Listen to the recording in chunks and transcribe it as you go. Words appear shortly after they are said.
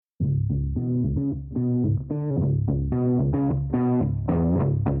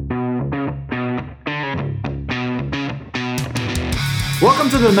Welcome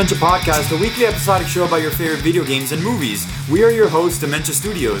to the Dementia Podcast, a weekly episodic show about your favorite video games and movies. We are your hosts, Dementia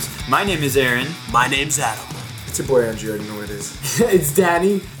Studios. My name is Aaron. My name's Adam. It's your boy Andrew, I know what it is. It's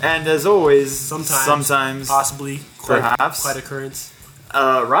Danny. And as always, sometimes possibly, perhaps, quite occurrence.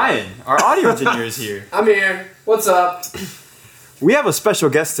 Ryan, our audio engineer, is here. I'm here. What's up? We have a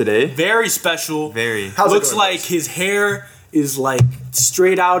special guest today. Very special. Very. How's Looks it going, like guys? his hair is like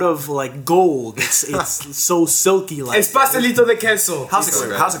straight out of like gold. It's so silky like. It's pastelito de queso. How's it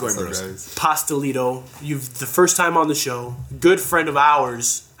going? How's it going, bros? Pastelito. You've the first time on the show. Good friend of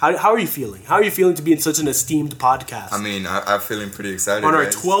ours. How are you feeling? How are you feeling to be in such an esteemed podcast? I mean, I'm feeling pretty excited. on our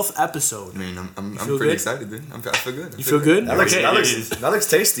guys. 12th episode. I mean, I'm feel pretty good? excited, dude. I feel good. You feel good? That looks, Okay, that looks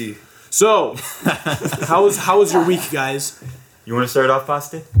tasty. So, how was your week, guys? You want to start off,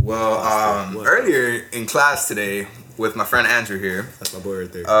 Pasta? Well, earlier in class today with my friend Andrew here, That's my boy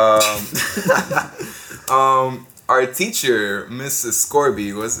right there. our teacher, Mrs.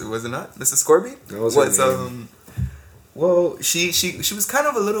 Scorby, was it not Mrs. Scorby? That was her name. Well, she was kind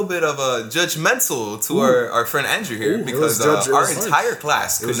of a little bit of a judgmental to our friend Andrew here because our entire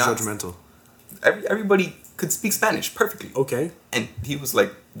class it was could not. judgmental. Everybody could speak Spanish perfectly, Okay. and he was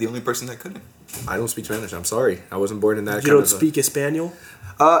like the only person that couldn't. I don't speak Spanish. I'm sorry. I wasn't born in that You kind don't of speak Espanol?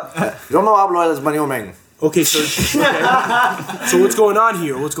 Yo no hablo el español, man. Okay, so so what's going on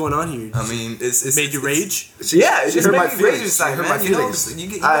here? What's going on here? I mean, it's Made you rage? Yeah, it's She just hurt my making me rage feelings. inside, She hurt man. my You know,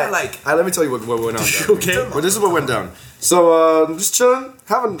 feelings. you gotta like. Let me tell you what went on. Down. Okay. Well, this is what went down. So just chilling,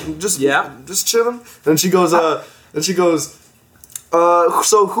 just chilling. And she goes,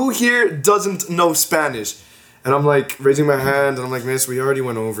 so who here doesn't know Spanish? And I'm like raising my hand, and I'm like, Miss, we already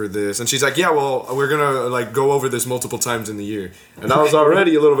went over this. And she's like, yeah, well, we're gonna like go over this multiple times in the year. And I was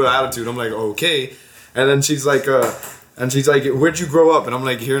already a little bit of attitude. I'm like, okay. And then she's like, where'd you grow up? And I'm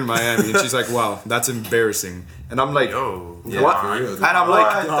like, here in Miami. And she's like, wow, that's embarrassing. And I'm like, what? And I'm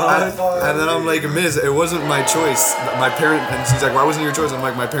like, and then I'm like, Miss, it wasn't my choice. My parent, and she's like, why wasn't it your choice? I'm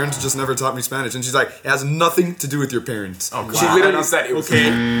like, my parents just never taught me Spanish. And she's like, it has nothing to do with your parents. Oh, She literally said it. Okay.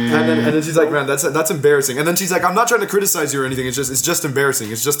 And then she's like, man, that's embarrassing. And then she's like, I'm not trying to criticize you or anything. It's just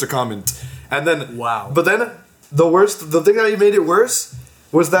embarrassing. It's just a comment. And then, Wow. But then the thing that made it worse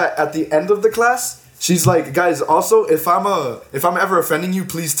was that at the end of the class, she's like, guys, also, if I'm ever offending you,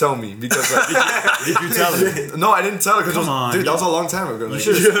 please tell me. Because Did you tell her? no, I didn't tell her because on, dude, that was a long time ago. You Like,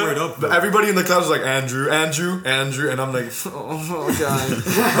 should have squared up. but everybody in the class was like, Andrew, and I'm like, oh god.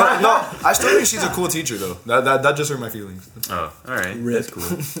 But no, I still think she's a cool teacher though. That just hurt my feelings. Oh, alright. That's cool.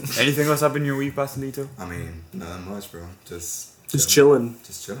 Anything else up in your week, Pastelito? I mean, not much, bro. Just chilling.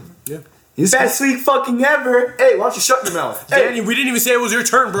 Just chilling. Yeah. Best week fucking ever. Hey, why don't you shut your mouth? Danny, we didn't even say it was your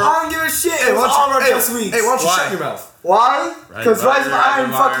turn, bro. I don't give a shit. Hey, It was all our best weeks. Hey, why don't you shut your mouth? Why? Because Rise of Iron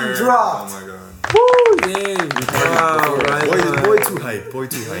fucking Oh dropped. my god. Woo, dang. Wow, right. Boy too hype. Boy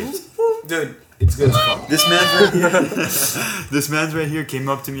too hype. Dude, it's good as fuck. This man's right here came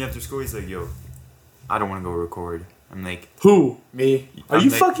up to me after school. He's like, yo, I don't want to go record. I'm like, Who? Me. Are you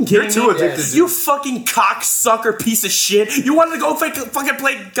like, fucking kidding You're too me? addicted. Yes. You fucking cocksucker piece of shit. You wanted to go fucking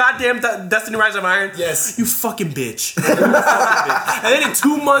play goddamn Destiny Rise of Iron? Yes. You fucking bitch. And then in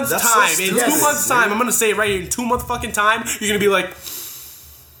 2 months' That's time, so in stupid. 2 months' time, I'm gonna say it right here, in 2 month fucking time, you're gonna be like,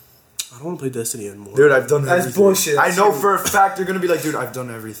 I don't want to play Destiny anymore. Dude, I've done That's everything. bullshit. I know for a fact you're gonna be like, dude, I've done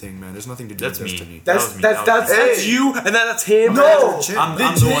everything, man. There's nothing to do that's with me. Destiny. That's me. That's you, and then that's him. No. I'm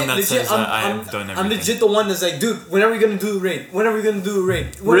the one that says that I have done everything. I'm legit the one that's like, dude, when are we gonna do a raid? When are we gonna do a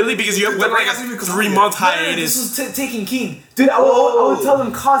raid? Really? Because you went like a 3-month hiatus. This was Taken King. Dude, I would tell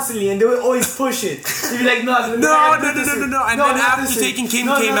them constantly and they would always push it. They'd be like, no. No. And then after Taken King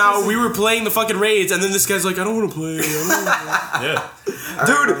came out, we were playing the fucking raids, and then this guy's like, I don't want to play. Yeah.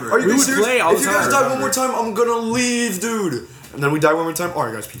 Dude, are you We would serious? play all If the you guys time. die one more time, I'm gonna leave, dude. And then we die one more time.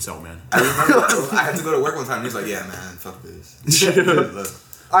 Alright, guys, peace out, man. I remember I had to go to work one time. And he was like, "Yeah, man, fuck this."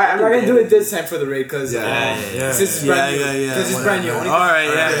 Alright, I'm not gonna do it this time for the raid because Yeah. this is brand new. Because it's brand new. Alright,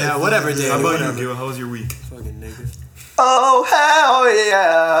 yeah, whatever, Danny. How about whatever. you, Gil? How was your week? Fucking nigga. Oh, hell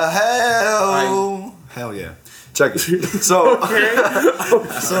yeah. Hell yeah. Check it. So,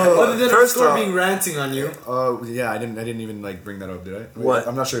 Other than first Score off- being ranting on you. yeah, I didn't even like bring that up, did I? Wait, What?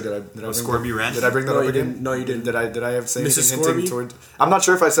 I'm not sure. Did I bring Scorby rant? Did I bring that No, up you again? didn't. No, you didn't. Did I have say Mrs. anything hinting Scorby? toward? I'm not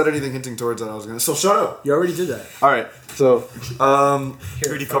sure if I said anything hinting towards that I was gonna. So shut up. You already did that. All right. So, You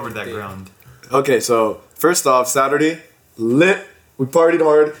already covered that ground. okay. So first off, Saturday, lit. We partied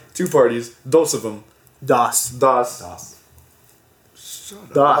hard. 2 parties. Dos of them. Das. Shut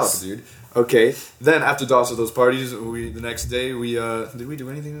up, Das. dude. Okay. Then after those parties, the next day we did we do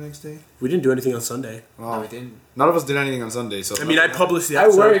anything the next day? We didn't do anything on Sunday. Well, No, we didn't. none of us did anything on Sunday. So I mean, I published the I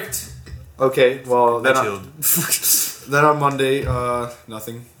episode. worked. okay. Well, then I on, chilled. then on Monday,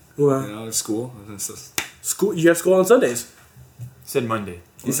 nothing. Well, You know, school. It's just- school. You have school on Sundays. Said Monday.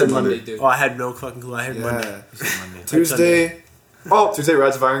 He said Monday. dude. Oh, I had no fucking clue. I had Monday. Yeah. He said Monday. Tuesday. Oh, Tuesday,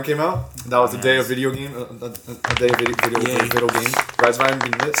 Rise of Iron came out. That was the day of video game. A day of video game. Rise of Iron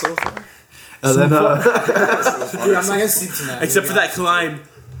being lit so far. And then Dude, I'm not gonna sleep tonight. Except for that climb.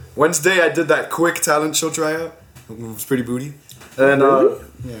 Wednesday, I did that quick talent show tryout. It was pretty booty. And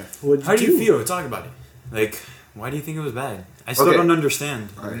yeah. What'd How do you feel? Talk about it. Like, why do you think it was bad? I still Okay. don't understand,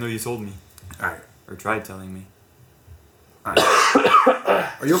 even Alright. though you told me. Alright. Or tried telling me.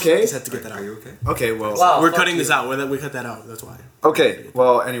 Are you okay? Just had to get that out. Are you okay? Okay, well. Wow. We're fuck cutting you. this out. We cut that out. That's why. Okay,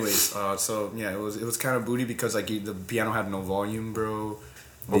 well, anyways, so yeah, it was kind of booty because like the piano had no volume, bro.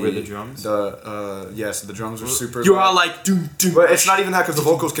 Over the drums? Yes, the drums were super. You're loud. all like, doom, doom. But it's not even that because the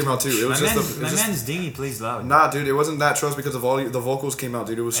vocals came out too. It My, was just man, my man's dingy plays loud. Nah, dude, it wasn't that. Trust because the vocals came out,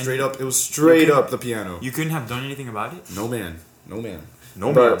 dude. It was And straight up. It was straight you up the piano. You couldn't have done anything about it? No man.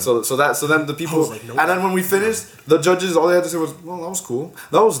 No But man. so then the people was like, no and then when we finished, the judges all they had to say was, "Well, that was cool.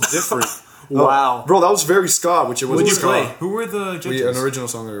 That was different." Wow. Bro, that was very ska, which it was. What'd you ska. play? Who were the judges? An original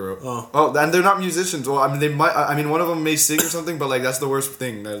song I wrote. Oh. And they're not musicians. Well, I mean, they might. I mean, one of them may sing or something, but like that's the worst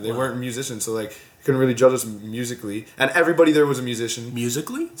thing. That they weren't musicians, so like you couldn't really judge us musically. And everybody there was a musician,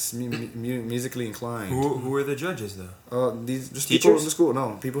 Musically? musically inclined. Who were the judges, though? These just people Teachers? in the school.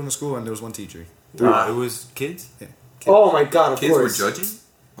 No, people in the school, and there was one teacher. It was kids? Oh my god, of Kids were course. judging?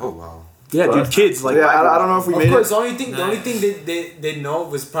 Oh, wow. Yeah, dude, kids. Like, Yeah, I don't know if we Of made course, it. the only thing Nah. they know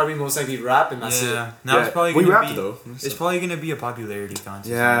was probably most likely rap, and that's Yeah. it. Now Yeah. it's probably We gonna rapped be though. It's probably gonna be a popularity contest.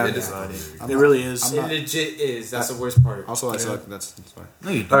 Yeah. Think It is. about it. it really is. It legit is. That's the worst part. Also, I suck. That's fine.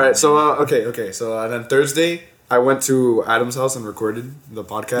 No, you don't. All right, so okay. So then Thursday, I went to Adam's house and recorded the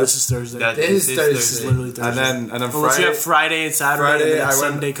podcast. This is Thursday. This is Thursday. This is literally Thursday. and then Unless you have Friday. Friday and Saturday, and then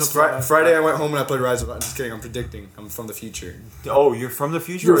Sunday Friday I went home and I played Rise of Iron. Just kidding. I'm predicting. I'm from the future. Oh, you're from the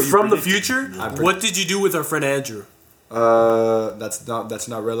future? You're or you from the predicting? future? What did you do with our friend Andrew? That's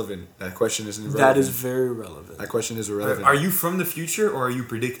not relevant. That question isn't relevant. That is very relevant. That question is irrelevant. Are you from the future or are you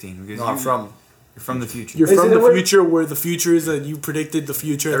predicting? Because No, I'm from. You're from the future. You're Isn't from it the what- future where the future is that you predicted the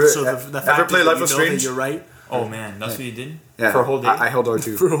future. Ever- so the ever fact play is that Life you is know that Strange? you're right Oh man, that's what you did? Yeah. For a whole day? I held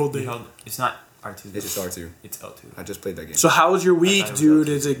R2. for a whole You day. held- it's not R2. It's just R2. It's L2. I just played that game. So how was your week, thought it was dude?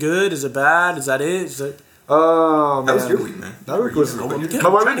 okay. Is it good? Is it bad? Is that it? Is that Oh man. That was your week, man. That week was. I'm My trying week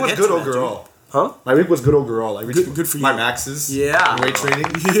to was get good to that, overall. huh? My week was good overall. I reached Good for my you. maxes. Yeah. Weight training.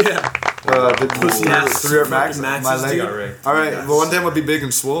 Yeah. Did Pussy ass. three max. Fucking My maxes, leg. dude. All right. Well, one day I'm gonna be big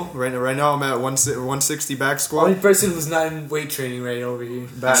and swole. Right now I'm at 160 back squat. Only person who's not in weight training right over here.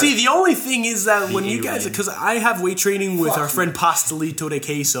 Back. See, the only thing is that when The you guys, alien. because I have weight training with Fuck our you. friend Pastelito de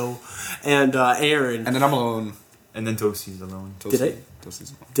Queso and Aaron. And then I'm alone. And then Toasty's alone. Did I? Toasties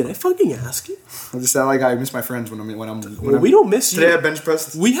alone. Did I fucking ask you? I'm just that like I miss my friends when Well, we don't miss Today I you. bench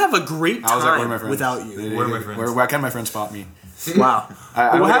pressed. We have a great I was like, where are my time friends? without you. Where are my friends? Where can my friends spot me? Wow. I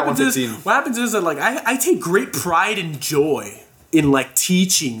what only got happens is 115. what happens is that like I take great pride and joy in like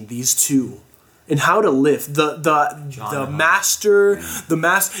teaching these two and how to lift the master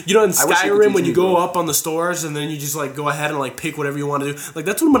you know in I wish you could Skyrim teach when me, you go bro. up on the stores and then you just like go ahead and like pick whatever you want to do, like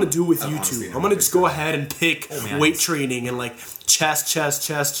that's what I'm gonna do with you honestly two. am I'm gonna a just big go fan. ahead and pick man. weight training and like chest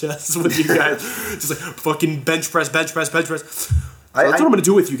with you guys. Just like fucking bench press. So that's what I'm gonna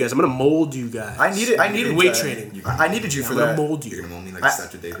do with you guys. I'm gonna mold you guys. I needed weight that. training. I needed you I'm for gonna that. mold You're you. gonna mold me like I-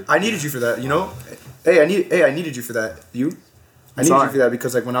 Statue David. I needed you for that. You know. Hey, I needed you for that. I needed Sorry. you for that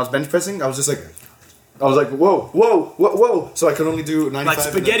because like when I was bench pressing, I was like, whoa. So I could only do 95. Like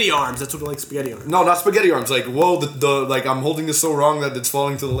spaghetti arms. That's what I like spaghetti arms. No, not spaghetti arms. Like whoa, the like I'm holding this so wrong that it's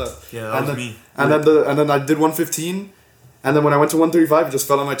falling to the left. Yeah, that and was then, me. And then I did 115, and then when I went to 135, it just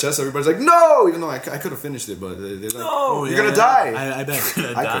fell on my chest. Everybody's like, no, even though I could have finished it, but they're like, Oh, you're gonna die. I bet.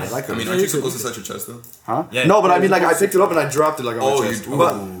 I could. I mean, aren't you supposed to touch your chest, though? Huh? Yeah. No, but I mean, like, I picked it up and I dropped it, like, on Oh, my you- chest.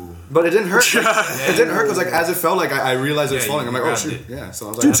 oh. But it didn't hurt. It didn't hurt because, like, as it fell, like, I realized it was Yeah, falling. you I'm like, oh, grabbed shoot. it. Yeah, so I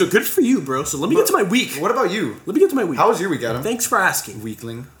was Dude, like, so good for you, bro. So let me get to my week. what about you? Let me get to my week. How was your week, Adam? Thanks for asking.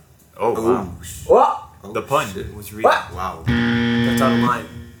 Weakling. Oh, wow. What? Oh, The pun shit. was real. What? Wow. That's out of line.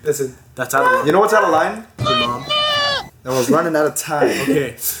 Listen. That's out of line. You know what's out of line? Your mom. I was running out of time.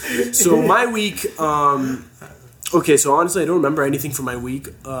 Okay. So my week, okay, so honestly I don't remember anything from my week.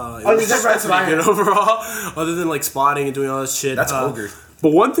 It was just Rise of pretty good Iron. overall, other than like spotting and doing all this shit. That's ogre.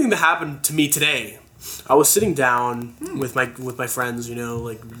 But one thing that happened to me today, I was sitting down with my friends, you know,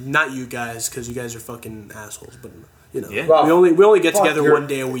 like not you guys because you guys are fucking assholes, but You know, Yeah. Well, we only get fuck, together your- one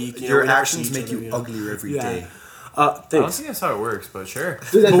day a week. You know, Your we never actions see each make other, you know? uglier every day. I don't Thanks. think that's how it works, but sure.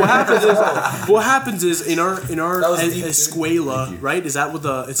 But what happens is in our was deep, dude. escuela, right? Is that with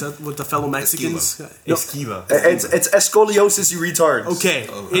the fellow Mexicans? No. Esquiva. It's scoliosis, you retard. Okay,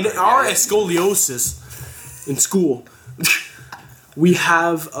 Oh, in okay, our yeah. scoliosis in school, we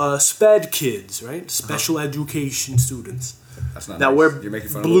have sped kids, right? Special education students. That's not That nice. wear You're making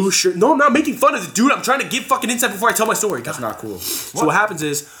fun blue of those? shirt. No, I'm not making fun of the dude. I'm trying to give fucking insight before I tell my story. That's God. not cool. So what happens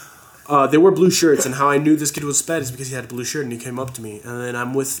is, they wear blue shirts, and how I knew this kid was sped is because he had a blue shirt, and he came up to me, and then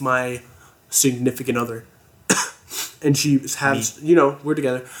I'm with my significant other, and she has, you know, we're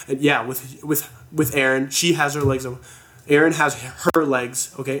together, and yeah, with Erin, she has her legs on. Erin has her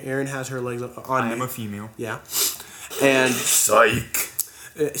legs. Okay, Erin has her legs on I me. am a female. Yeah, and Psych.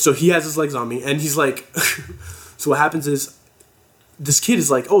 so he has his legs on me, and he's like, so what happens is, this kid is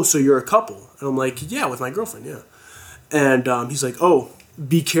like, oh, so you're a couple, and I'm like, yeah, with my girlfriend, yeah, and he's like, oh,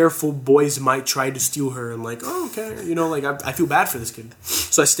 be careful, boys might try to steal her. And like, oh, okay, you know, like I feel bad for this kid.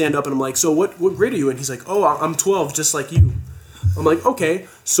 So I stand up and I'm like, so what grade are you in? He's like, oh, I'm 12, just like you. I'm like, okay,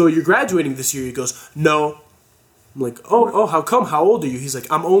 so you're graduating this year? He goes, no. I'm like, oh, how come? How old are you? He's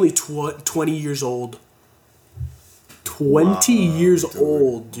like, I'm only 20 years old. 20 years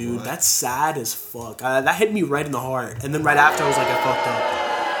old, dude. What? That's sad as fuck. That hit me right in the heart. And then right after, I was like,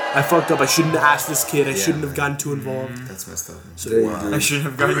 I fucked up. I shouldn't have asked this kid. I shouldn't have gotten too involved. That's messed up. So, I shouldn't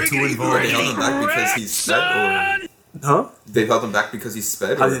have gotten too Or involved. they held him back because he's sped, or huh? they held him back because he's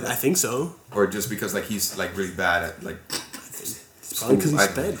sped, I think so. or just because like he's like really bad at like. Probably because he's I-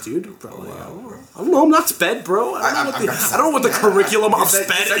 sped, dude. Probably. wow. I don't know. I'm not sped, bro. I don't know what the curriculum of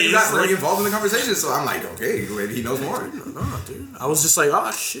sped You is. got very Like, involved in the conversation, so I'm like, okay, he knows more. nah, dude. I was just like, oh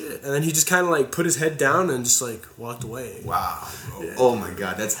shit, and then he just kind of like put his head down and just like walked away. Wow. Bro. Yeah. Oh my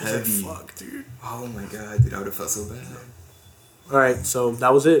god, that's I was like, heavy. fuck, dude. Oh my god, dude, I would have felt so bad. All right, so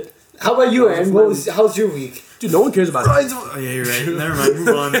that was it, How about you, Aaron? How's your week? dude. No one cares about it. Oh, yeah, you're right. Never mind. Move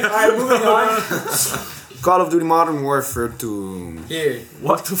on. Alright, moving on. Call of Duty Modern Warfare 2. Here.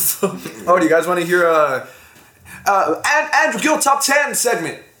 What the fuck? Oh, do you guys want to hear Andrew Gill Top 10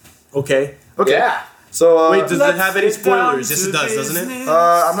 segment? Okay. Okay. Yeah. So, Wait, does it Let's have any get down spoilers? Yes, to it does, doesn't it? business.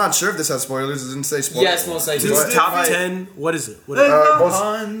 I'm not sure if this has spoilers. It didn't say spoilers. Yes, most likely. It's But- top might- 10. What is it? What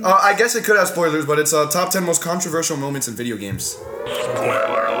I guess it could have spoilers, but it's top 10 most controversial moments in video games.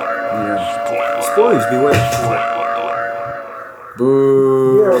 Spoilers, beware.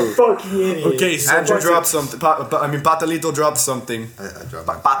 Boo. You're a fucking idiot. Okay, so Andrew dropped something. Patelito dropped something. I dropped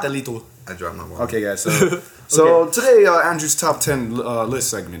Patelito. I dropped my wallet. Okay, guys. So today, Andrew's top 10 list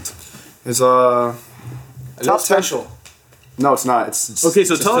segment is top 10. special. No, it's not. It's Okay,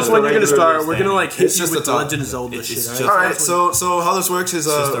 so tell us when you're gonna start. We're gonna like hit It's you just with the the top. Legend of Zelda It's shit. just- All All right. right. So how this works is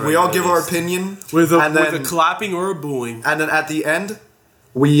just a we all regular give our list. opinion, With and a then clapping or a booing. and then at the end,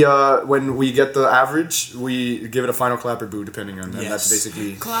 we when we get the average, we give it a final clap or boo, depending on. And that's Yes.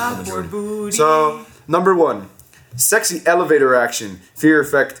 basically. Clap or booty. So number 1, sexy elevator action, Fear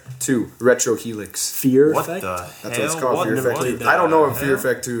Effect 2, Retro Helix. Fear What effect. the That's what hell? it's called. What Fear the Effect fuck? 2. I don't know what Fear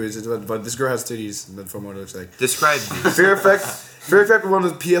Effect 2 is, but this girl has titties from what it looks like. Describe this. Fear Effect was one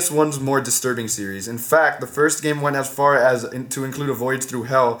of PS1's more disturbing series. In fact, the first game went as far as to include a voyage through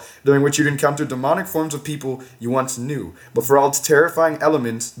hell, during which you'd encounter demonic forms of people you once knew. But for all its terrifying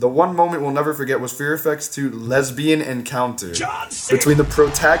elements, the one moment we'll never forget was Fear Effect's 2 lesbian encounter between the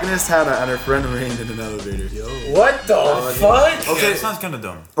protagonist Hannah and her friend Rain in an elevator. What the fuck? Okay, that sounds kind of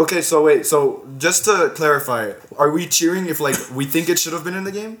dumb. Okay, so wait, so just to clarify, are we cheering if like we think it should have been in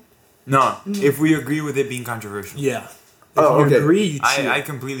the game? No, if we agree with it being controversial. Yeah. Oh, You okay. agree? You cheer. I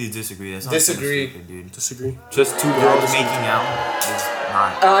completely disagree. That sounds Disagree. Stupid, dude. disagree. Just two girls making out is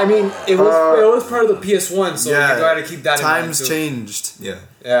not. I mean, it was part of the PS1, so you gotta keep that in mind times too. changed. Yeah.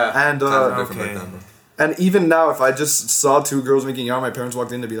 Yeah. And Times are different okay. back then, bro. and even now, if I just saw two girls making out, my parents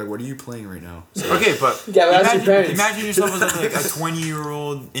walked in to be like, "What are you playing right now?" So, Okay, but Yeah, but that's your parents. imagine yourself as like a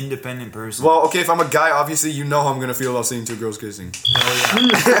 20-year-old independent person. well, okay, if I'm a guy, obviously you know how I'm gonna feel about seeing two girls kissing. so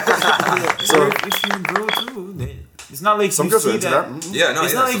if you're a girl too, then it's not like Some you girls are see into that. that. Mm. Yeah, no,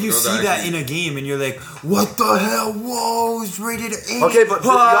 It's yeah, not like some you girls see are that actually- in a game and you're like, what the hell? Whoa, it's rated 8. Okay, but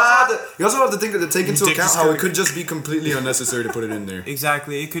Ah! you also have to take into Dick account is how it coming. could just be completely unnecessary to put it in there.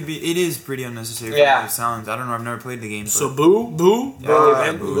 Exactly, it could be. It is pretty unnecessary. Yeah. For it sounds. I don't know. I've never played the game. So But boo.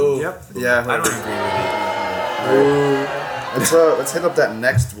 yeah, Boo. Yep. Yeah, I don't agree with it. let's hit up that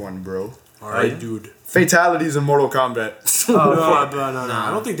next one, bro. All right, dude. fatalities in Mortal Kombat. No, I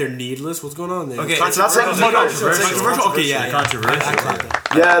don't think they're needless. What's going on there? Okay, It's not saying Controversial. Okay, yeah.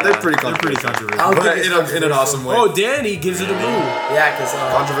 Controversial. Yeah, they're pretty controversial. But in an awesome way. Oh, Danny gives it a boo. Yeah, because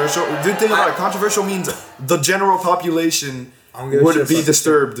Controversial. The thing about it, controversial means the general population would be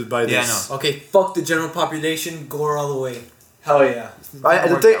disturbed by this. Yeah, I know. okay, fuck the general population, gore all the way. Hell yeah.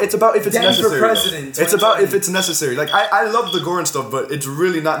 It's about if it's Danny for necessary. president, It's about 2020. if it's necessary. Like I love the gore and stuff, but it's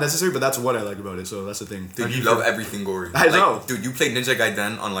really not necessary. But that's what I like about it. So that's the thing. Dude, you love everything gory. I know. Dude, you played Ninja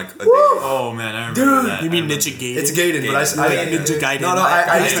Gaiden on like a day. Oh man, I remember that. You mean Ninja Gaiden? It's Gaiden, but I Ninja Gaiden. No,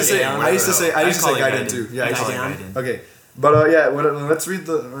 I used to say call it Gaiden Gaiden. too. Yeah, I I call it say Gaiden. Okay. But let's read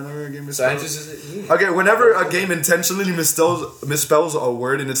whenever a game misspells. Okay, whenever a game intentionally misspells a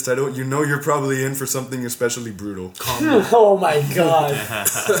word in its title, you know you're probably in for something especially brutal. Oh my god.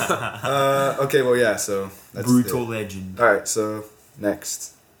 Okay, well yeah, so that's Brutal it. legend. All right, so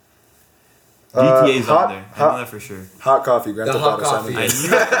next. GTA's hot, on there. I know that for sure. Hot coffee, Grand The Theft hot Auto coffee. San Andreas.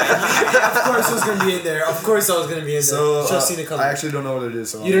 Of course it was gonna be in there. Of course I was gonna be in there. So Should have seen it coming. I actually don't know what it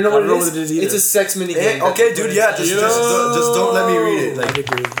is. So You don't know what I don't know it what it is? is either. It's a sex mini game. Okay, dude, yeah, just don't let me read it. Like,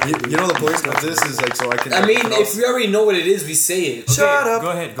 agree. you know the point of this is like so I can. I mean, if we already know what it is, we say it. Shut up.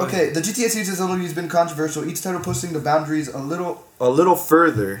 Go ahead. Okay, the GTA series has always been controversial, each title pushing the boundaries a little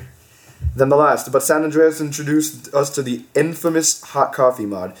further than the last. But San Andreas introduced us to the infamous hot coffee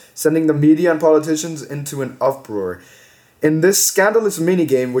mod, sending the media and politicians into an uproar. In this scandalous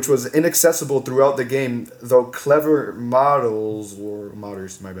minigame, which was inaccessible throughout the game, though clever modders were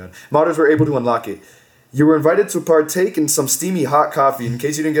able to unlock it. You were invited to partake in some steamy hot coffee. In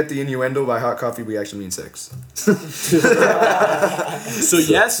case you didn't get the innuendo, by hot coffee we actually mean sex. So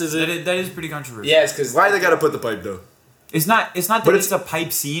yes, is it? That is pretty controversial. Yes, because Why they gotta put the pipe though? It's not that But it's a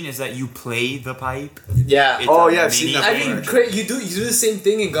pipe scene. It's that you play the pipe. yeah. It's Oh, a yeah, I've seen mini- that I mean, you do the same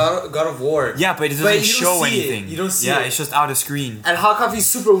thing in God of War. Yeah, but it doesn't But you don't show see it. anything. You don't see Yeah, it. it's just out of screen. And hot coffee is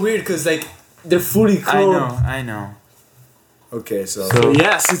super weird because like they're fully clothed. I know. Okay, so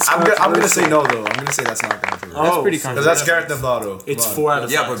Yes, it's. I'm gonna say controversial. no though. I'm gonna say that's not controversial. That's pretty Because controversial. that's Grand Theft Auto. It's Come on. 4 out of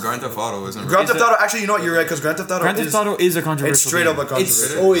 5. Yeah, but Grand Theft Auto isn't. Grand really- Theft Auto. Actually, you know what? You're right. Because Grand Theft Auto Grand Theft Auto is a controversial. It's straight up a It's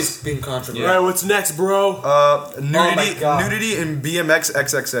controversial. always been controversial. All right, what's next, bro? Nudity, God. nudity in BMX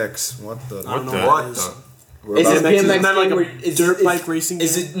XXX. What the? I don't know the- what What it is. the? We're Is about- it BMX Isn't that like game a where it's dirt bike racing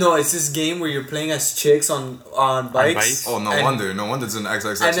Is game? it no? It's this game where you're playing as chicks on bikes. bikes? Oh, no and- wonder. No wonder it's an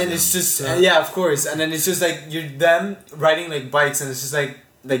XXX. And then again. it's just yeah, of course. And then it's just like you're them riding like bikes, and it's just like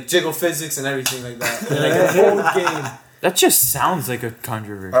jiggle physics and everything like that. And, like a whole game. That just sounds like a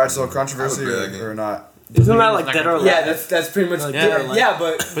controversy. All right, so controversy I would play that game. or not? Isn't that like Dead or Alive? Yeah, that's pretty much Like Dead or Alive. yeah,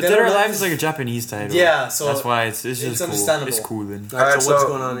 but But Dead or Alive is like a Japanese title. Yeah, so that's why it's just cool. understandable. It's cool then. All right, Alright, so what's so-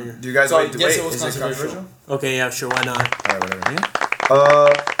 going on here? Do you guys So, wait? yes, it Wait, was is it controversial. Okay, yeah, sure, why not? All right, whatever.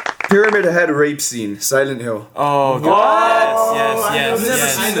 Yeah. Pyramid Head rape scene, Silent Hill. Oh god. Yes.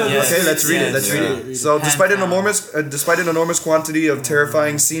 Okay, let's read it. Let's yes. read it. So, despite an enormous quantity of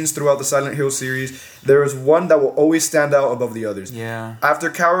terrifying scenes throughout the Silent Hill series, there is one that will always stand out above the others. Yeah. After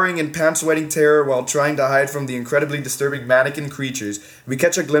cowering in pants-sweating terror while trying to hide from the incredibly disturbing mannequin creatures, we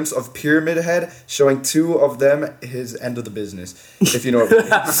catch a glimpse of Pyramid Head showing two of them his end of the business. If you know what I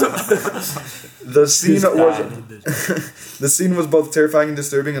mean. The scene was both terrifying and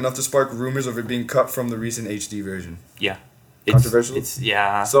disturbing enough to spark rumors of it being cut from the recent HD version. Yeah. Controversial?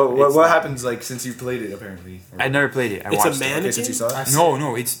 Yeah. So It's what not- happens like since you played it apparently? I never played it. I It's a watched it. mannequin? Okay, since you saw it.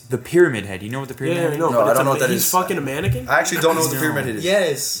 No, it's the Pyramid Head. You know what the Pyramid Yeah, Head I is? know. No, but I it's don't know what that he's is. fucking a mannequin? I actually don't know what the No. Pyramid Head is.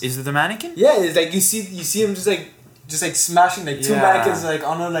 Yes. Is it the mannequin? Yeah, it's like you see him just like smashing like two Yeah. mannequins like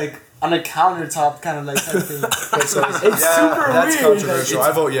on a countertop kind of like type thing. It's super that's weird, controversial. like,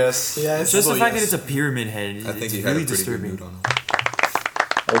 I vote yes. Yeah, it's Just the Oh, fact yes. that it's a pyramid head. I think it's he had really a pretty disturbing. good mood on him.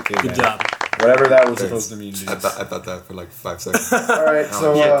 Okay, Good job. Whatever that was supposed to mean. Dude. I thought that for like 5 seconds. All right,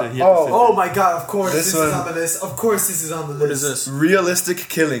 so He had to sit Oh my god, of course This this, one- is on the list. Of course this is on the list. What is this? realistic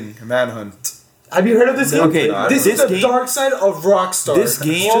killing manhunt. Have you heard of this game? Okay, this is this the game- dark side of Rockstar. This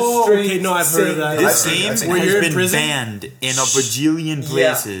game- Oh, straight okay, no, I've heard of that. This I've game seen- Where you're has in been prison? banned in a bajillion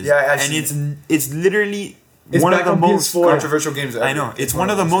places. Yeah, I've and seen it's literally It's one of back the on most PS4. Controversial games ever. I know it's one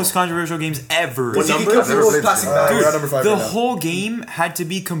of the most controversial games ever. What You number? can I've cut never those played plastic this. bags. We're at number 5 the right now. whole game had to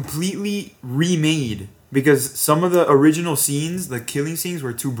be completely remade because some of the original scenes, the killing scenes,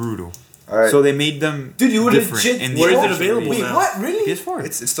 were too brutal. All right. So they made them Dude, you would different. legit- in Where is it actual available release. Wait, now? what? Really? PS4.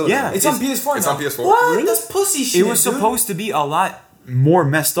 it's still Yeah, It's on PS4 It's now. on PS4. What? Really? That's pussy shit. It was dude. supposed to be a lot more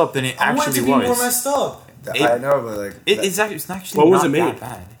messed up than it I want it actually to be was. more messed up. I know, but like It's actually What was not it made? that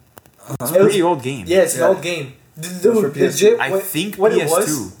bad. It's a pretty old game. Yeah, it's Yeah. an old game. for Dude, PS2. legit. I what- think what PS2. it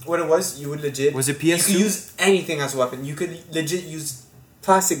was. What it was, you would legit. Was it You PS2? could use anything as a weapon. You could legit use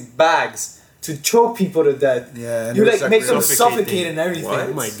plastic bags to choke people to death. Yeah, and You there's like make them Suffocate suffocate and everything. What?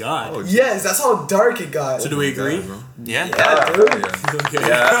 Oh my god. Oh, Yes, that's how dark it got. So do we agree? Yeah. Yeah, dude. Okay.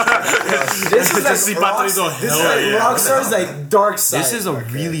 This is Just see like, Patrick's all this is hell like yeah. Rockstar's like dark side. This is a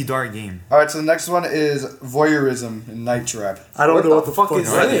really dark game. All right, so the next one is voyeurism in Night Trap. I don't know what the fuck is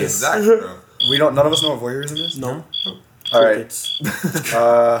is What this? is that, bro? None of us know what voyeurism is. No. All right. Crickets.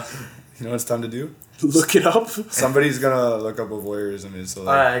 You know what it's time to do? Look it up. Somebody's gonna look up what voyeurism is. So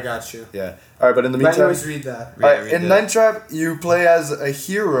like, Alright, I got you. yeah. All right, but in the But meantime, anyways, read that. in Night Trap, you play as a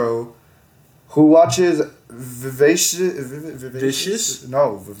hero who watches Vicious?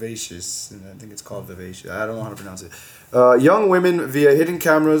 No, vivacious. I think it's called vivacious. I don't know how to pronounce it. Young women via hidden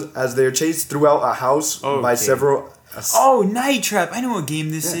cameras as they are chased throughout a house by Okay. several. Oh, Night Trap. I know what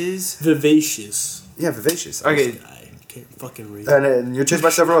game this is. Vivacious. Yeah, vivacious. Okay. I can't fucking read. And you're chased by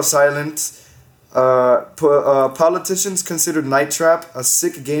several assailants. Politicians consider Night Trap a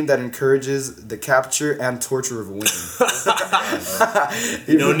sick game that encourages the capture and torture of women.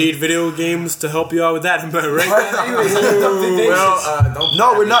 You don't need video games to help you out with that, am I right? Anyways, Don't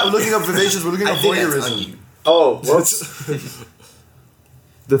No, we're not looking up vivacious. We're looking up think that's voyeurism. Oh, whoops.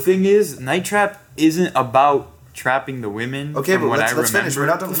 The thing is, Night Trap isn't about trapping the women. Okay, from but what let's I finish. We're remember.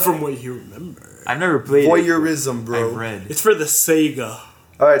 not done with From that. what you remember. I've never played Voyeurism, it. bro. I've read. It's for the Sega.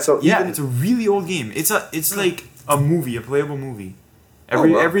 All right, so Yeah, even, it's a really old game. It's like a movie, a playable movie.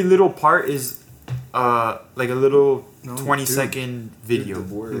 Every wow. every little part is like a little No, 20-second video.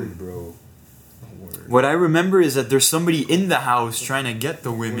 the word, bro. What I remember is that there's somebody in the house trying to get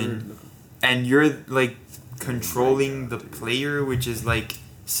the women, and you're like controlling the player, which is like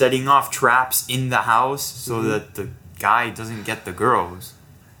setting off traps in the house so that the guy doesn't get the girls.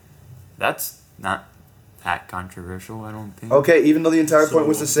 That's not that controversial, I don't think. Okay, even though the entire point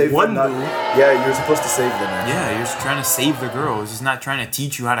was to save one them, move. yeah, you're supposed to save them. Man. Yeah, you're just trying to save the girls. He's not trying to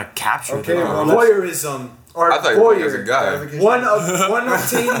teach you how to capture Okay, the well, girls. voyeurism or I thought you were playing as a voyeur. guy. One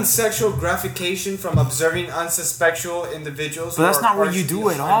obtaining sexual gratification from observing unsuspectual individuals. But that's who not are what you partially do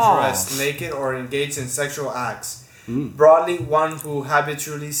at all. undressed, naked, or engaged in sexual acts. Broadly, one who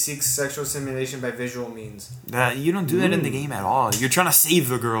habitually seeks sexual stimulation by visual means. You don't do that in the game at all. You're trying to save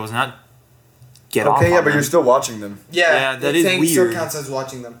the girls, not get off Okay, yeah, on but them. you're still watching them. Yeah, that the is thing still weird. counts as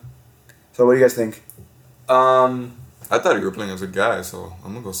watching them. So what do you guys think? I thought you were playing as a guy, so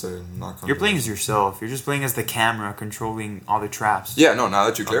I'm gonna go say not. You're playing as yourself. You're just playing as the camera, controlling all the traps. Yeah, no. Now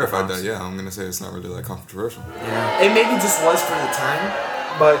that you clarified house. that, yeah, I'm gonna say it's not really that controversial. Yeah. It maybe just was for the time,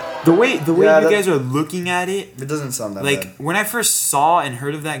 but The way Yeah, you that- guys are looking at it, It doesn't sound that like bad. when I first saw and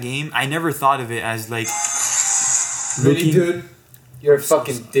heard of that game, I never thought of it as like really, looking. dude, you're a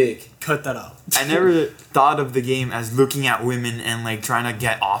fucking dick. Cut that out. I never thought of the game as looking at women and like trying to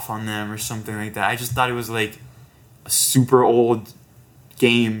get off on them or something like that. I just thought it was like a super old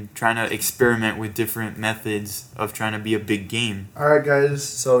game trying to experiment with different methods of trying to be a big game. All right, guys.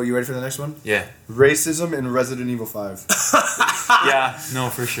 So you ready for the next one? Yeah. Racism in Resident Evil 5. Yeah, no,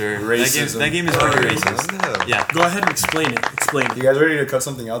 for sure. Racism. That game is pretty racist. Yeah. Go ahead and explain it. Explain You it. guys ready to cut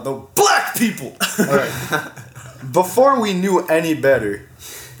something out though? Black people. All right. Before we knew any better,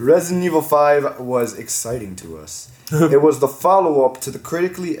 Resident Evil 5 was exciting to us. It was the follow-up to the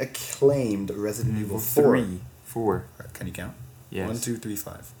critically acclaimed Resident Evil 4. 4. Can you count? Yes. 1, 2, 3,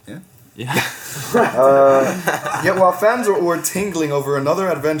 5. Yeah. Yeah. Yet while fans were tingling over another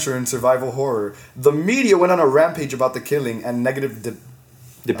adventure in survival horror, the media went on a rampage about the killing and negative.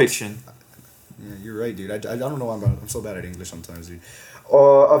 Depiction. Yeah, you're right, dude. I don't know. I'm so bad at English sometimes, dude.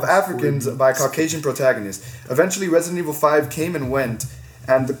 Of Africans by Caucasian protagonists. Eventually, Resident Evil 5 came and went,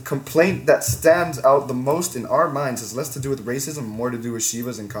 and the complaint that stands out the most in our minds has less to do with racism and more to do with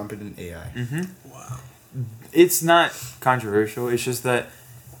Shiva's incompetent AI. Wow. It's not controversial. It's just that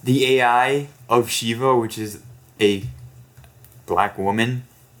the AI of Shiva, which is a black woman,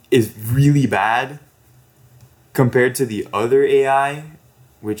 is really bad compared to the other AI,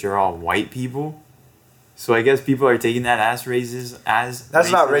 which are all white people. So I guess people are taking that as That's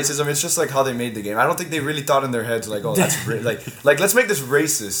racism. not racism. It's just like how they made the game. I don't think they really thought in their heads like, oh, that's like let's make this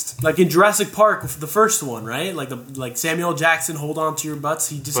racist. Like in Jurassic Park, the first one, right? Like Samuel Jackson, hold on to your butts.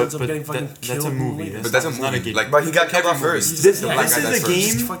 He just ends up getting fucking killed. that's a movie. But that's a not movie. game. Like, But he got killed off every movie. first. This, Yeah, black this guy is dies a first.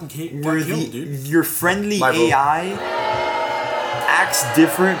 Just game fucking where got killed, dude. your friendly My vote. AI acts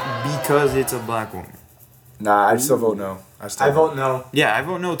different because it's a black woman. Nah, I still vote no. I vote no. Yeah, I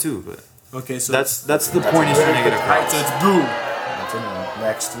vote no too, but Okay, so that's the point he's trying to get Alright, across. so it's boom. That's a no.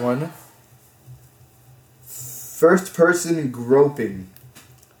 Next one. First person groping.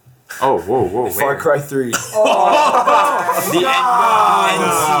 Oh, whoa, Far wait. Cry 3. The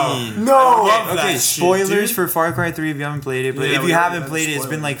end scene. love Okay, that spoilers shit, dude. for Far Cry 3 if you haven't played it. But Yeah, if we you already haven't had played it, it's spoiled.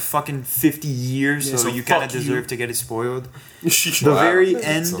 been like fucking 50 years, Yeah, so so you kind of fuck you. deserve to get it spoiled. The The very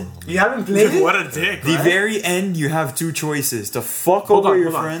end, You haven't played it? What a dick. the right? very end, you have two choices: to fuck Hold over on, your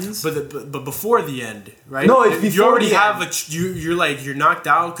hold on. friends. But before the end, right? No, it's you before already the have end. you're knocked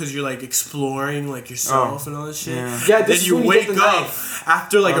out because you're like exploring like yourself and all this shit. Yeah. Yeah, Then this is you when you wake get the up knife.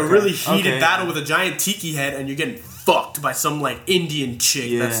 after like a Okay, really heated okay. battle with a giant tiki head, and you're getting fucked by some like Indian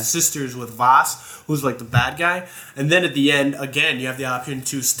chick Yeah. that's sisters with Voss, who's like the bad guy. And then at the end, again, you have the option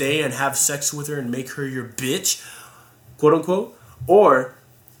to stay and have sex with her and make her your bitch, quote unquote, or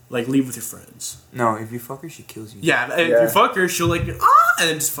like leave with your friends. No, if you fuck her, she kills you. Yeah, if Yeah. you fuck her, she'll like and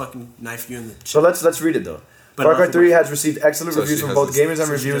then just fucking knife you in the. So let's read it though. But Far Cry nothing 3 much. has received excellent So reviews she from has both this- gamers and so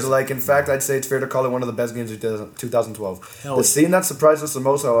she reviewers does. alike. In fact, I'd say it's fair to call it one of the best games of 2012. Hell The yeah. scene that surprised us the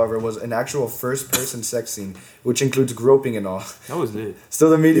most, however, was an actual first-person sex scene, which includes groping and all. That was lit. Still,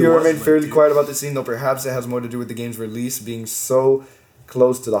 the media It was remained lit, fairly dude. quiet about the scene, though perhaps it has more to do with the game's release being so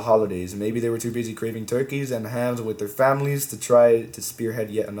close to the holidays. Maybe they were too busy craving turkeys and hams with their families to try to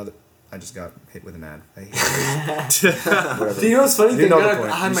spearhead yet another... I just got hit with an ad. I hate it. Whatever. Do you know what's funny? You Thank know the God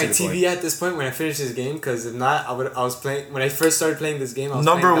point. I had You my see the TV at this point when I finished this game, because if not, I was playing when I first started playing this game. I was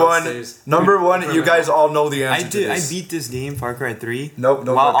Number playing one, downstairs. you guys all know the I answer to did. I this. beat this game, Far Cry 3. Nope,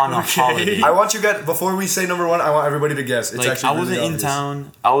 no. While on a Okay. holiday. I want you guys, before we say number one, I want everybody to guess. It's Like actually I wasn't really in obvious.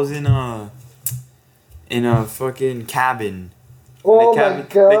 town. I was in a fucking cabin. Oh the cabin, my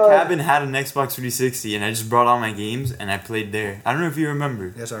god. The cabin had an Xbox 360, and I just brought all my games and I played there. I don't know if you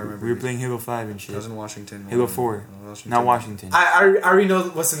remember. Yes, I remember. We were playing Halo 5 and I shit. was in Washington. Halo 4, Washington. not Washington. I already know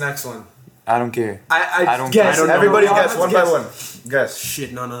what's the next one. I don't care. I don't- guess. I don't know. Everybody No, guess, let's one by one. Guess.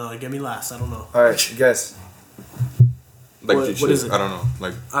 Shit, no, get me last. I don't know. Alright, guess. Like What- G what shit. is it? I don't know.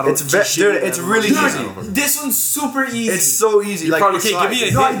 Like I don't It's dude, it's really Dude, easy. this one's super easy. It's so easy. Like, probably can't give me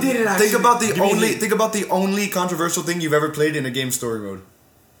a no, I hint. didn't actually. think about the Give me a only hint. think about the only controversial thing you've ever played in a game story mode.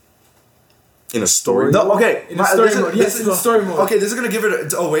 in a story. No, okay. In the story mode. Yes, in the story mode. Okay, this is gonna give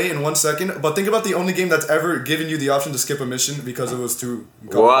it away in 1 second. But think about the only game that's ever given you the option to skip a mission because it was too.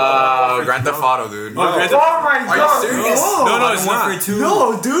 Wow, Grand Theft Auto, dude. Oh, Grand Theft- Oh my Are you god! serious? No, No, it's Warfare not. 2.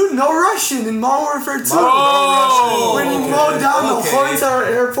 No, dude, no Russian in Modern Warfare 2. Oh, when you okay. mow down the Okay. horns at our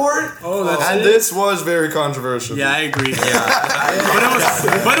airport. Oh, that's And it. this was very controversial. Yeah, I agree.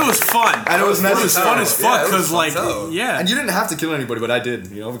 but it was fun. And it was It was fun as Yeah, fuck it was because fun like too. yeah. And you didn't have to kill anybody, but I did.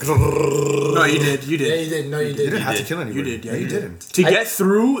 You know, because No, you did. You Yeah, did. you did. No, you you did. didn't have to did. kill anybody. You did, yeah, you you did. didn't. To get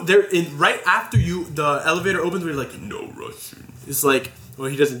through there, in right after the elevator opens, we're like, no Russian. It's like, well,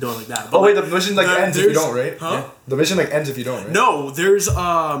 he doesn't do it like that. But Oh wait, like, the mission like there- ends if you there's- don't, right? Huh? The mission like ends if you don't, right? No, there's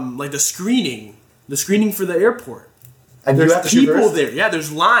like the screening for the airport. And you There's have to shoot people first? there. Yeah,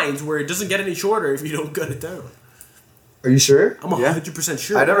 there's lines where it doesn't get any shorter if you don't gun it down. Are you sure? I'm 100%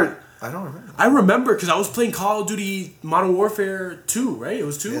 sure. I don't remember. I remember because I was playing Call of Duty Modern Warfare 2, right? It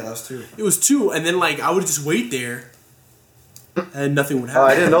was 2? Yeah, that was 2. It was 2, and then like I would just wait there and nothing would Oh, happen.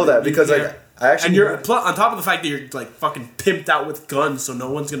 I didn't know that because Yeah. like I actually And you're on top of the fact that you're like fucking pimped out with guns, so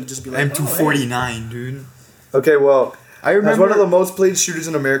no one's gonna just be like, M249, dude. Okay, well, I as remember. one of the most played shooters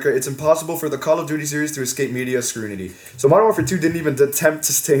in America, it's impossible for the Call of Duty series to escape media scrutiny. So Modern Warfare 2 didn't even attempt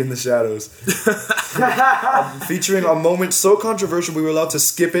to stay in the shadows. Featuring a moment so controversial, we were allowed to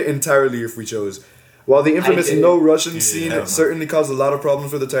skip it entirely if we chose. While the infamous did. no Russian scene I don't know. certainly caused a lot of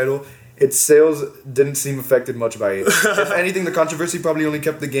problems for the title, its sales didn't seem affected much by it. If anything, the controversy probably only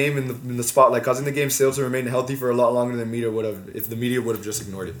kept the game in the spotlight, causing the game's sales to remain healthy for a lot longer than media would have if the media would have just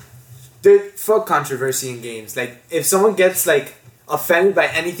ignored it. Dude, fuck controversy in games. Like, if someone gets like offended by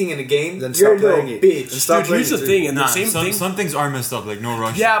anything in a game, Then you're a stop little playing it. bitch. Then stop dude, here's the playing it, thing, and Nah, the same thing. some things are messed up, like no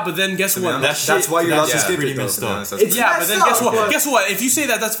rush. Yeah, but then guess what? honest, That's why you're allowed to Yeah, skip pretty it, though. messed up. It's Yeah, but then messed guess up, what? but- Guess what? If you say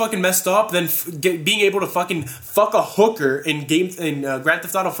that that's fucking messed up, then being able to fucking fuck a hooker in Grand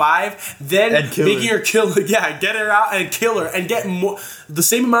Theft Auto 5, then And kill making her. her kill, yeah, get her out and kill her, and get the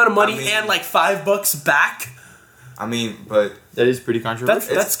same amount of money I mean- and like $5 back. I mean, but That is pretty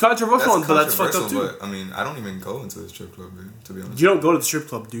controversial. That's controversial, but that's fucked up too. But I mean, I don't even go into the strip club, dude. To be honest. You don't go to the strip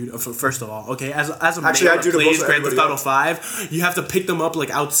club, dude. First of all, okay. As a Actually, man I that do to plays most Grand Theft everybody Auto 5, you have to pick them up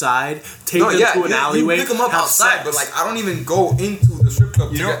like outside, take them to an you alleyway, pick them up have outside, sex. but like I don't even go into the strip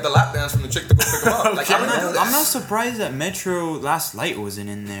club to know- get the lap dance from the chick to go pick them up. Like I I'm don't do not, that. I'm not surprised that Metro Last Light wasn't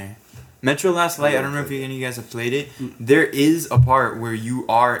in there. Metro Last Light, I don't know if any of you guys have played it. There is a part where you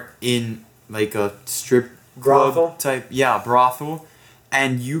are in like a strip club Brothel? type, brothel,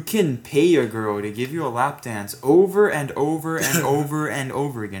 and you can pay a girl to give you a lap dance over and over and over and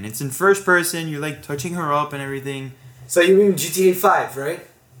over again. It's in first person. You're like touching her up and everything. So you mean GTA 5, right?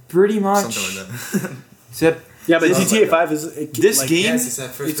 Pretty much. Something like that. Except Yeah, but This- GTA 5 is This like, game, Yes, it's a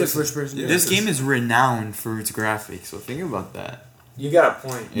first It's a person. first person. Yeah. this game is renowned for its graphics. So think about that. You got a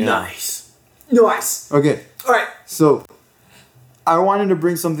point. Yeah. Nice. Nice. Okay, All right. so I wanted to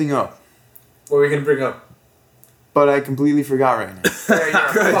bring something up, What are we gonna bring up? but I completely forgot right now. You're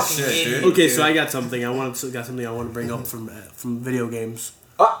a Good fucking shit, idiot. dude. Okay, so I got something. I want to bring up from video games.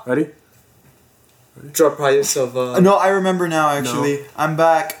 Ah. Ready? Drop price of No, I remember now. Actually, I'm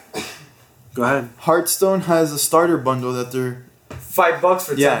back. Go ahead. Hearthstone has a starter bundle that they're $5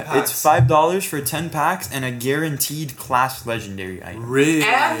 for 10 yeah, packs. it's $5 for 10 packs and a guaranteed class legendary item. Really?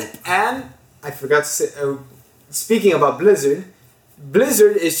 And I forgot to say. Speaking about Blizzard,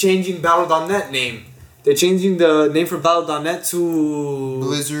 Blizzard is changing Battle.net name. They're changing the name for Battle.net to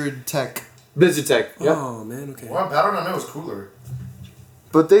Blizzard Tech. Blizzard Tech. Yep. Oh man. Okay. Well, Battle.net was cooler.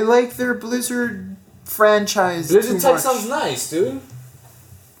 But they like their Blizzard franchise. Blizzard too Tech much. sounds nice, dude.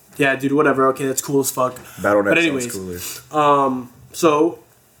 Yeah, dude. Whatever. Okay, that's cool as fuck. Battle.net But anyways, so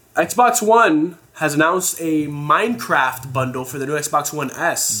Xbox One has announced a Minecraft bundle for the new Xbox One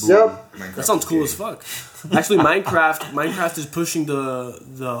S. Yep. That sounds cool as fuck. Actually, Minecraft is pushing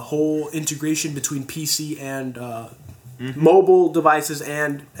the whole integration between PC and mobile devices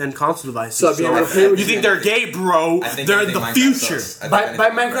and console devices. So I'll be able to play with you think they're gay, bro? I think They're anything the Minecraft future. sucks. I think Buy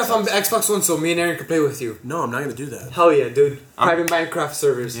anything Minecraft on sucks. Xbox One so me and Aaron can play with you. No, I'm not gonna do that. Hell yeah, dude. Private Minecraft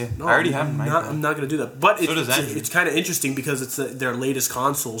servers. Yeah, No, I already have I'm Minecraft. not, I'm not gonna do that. But So does Andrew. it's kind of interesting because it's their latest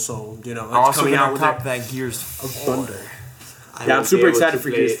console, so you know. It's I'm also coming gonna out with cop that Gears of Thunder. I Yeah, I'm won't super be able excited to for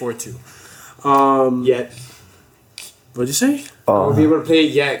play Gears it 4 too. Yet. What'd you say? I won't be able to play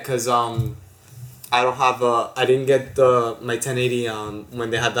it yet because I don't have I didn't get my 1080 when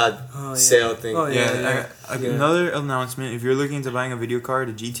they had that Oh, yeah. sale thing. Oh, yeah. Yeah, another announcement. If you're looking into buying a video card,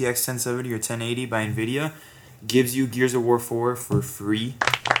 a GTX 1070 or 1080 by Nvidia gives you Gears of War 4 for free.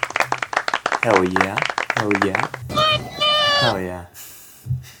 Hell yeah. Hell yeah. Hell yeah.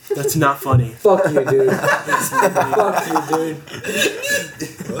 That's not funny. Fuck you, dude. Fuck you, dude.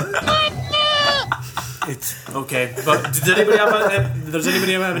 It's okay. But does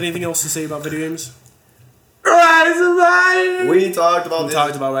anybody have anything else to say about video games? Rise of Iron! We talked about We this.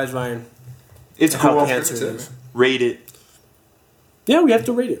 talked about Rise of Iron. It's How cool. cancer it is. Rate it. Yeah, we have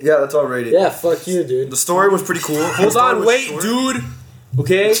to rate it. Yeah, that's all rated. Yeah, fuck you, dude. The story was pretty cool. Hold on, wait, dude.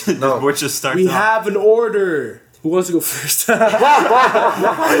 Okay, No. Which just starts we off. have an order. Who wants to go first?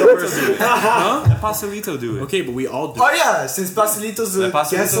 Pastelito do it. Okay, but we all do. Oh yeah, since Pastelito's the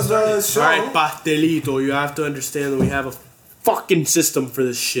Pastelito guest of the show. All right, Pastelito, you have to understand that we have a fucking system for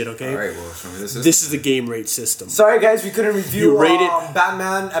this shit. Okay, Alright, well, show me this. this is the game rate system. Sorry guys, we couldn't review You rated-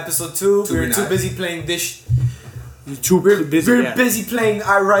 Batman episode 2. We were too 2v9. busy playing this. You're too busy. We were yeah. busy playing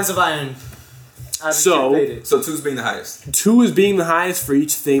Rise of Iron. I haven't So- played it. So 2's being the highest. 2 is being the highest for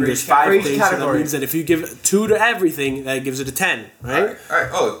each thing. For There's each 5 for each things, so that category. means that if you give 2 to everything, that gives it a 10, right? Alright.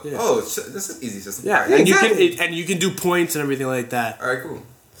 Oh, this is easy system. Yeah, Alright, and exactly. you can do points and everything like that. Alright, cool.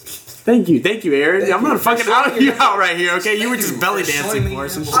 Thank you, Aaron. I'm gonna you. fucking Thank out you out right here. Okay, you were Thank just you belly for dancing showing for me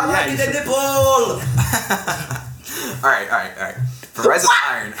us and shit. your- Yeah, you should- nipple! Alright. For Rise of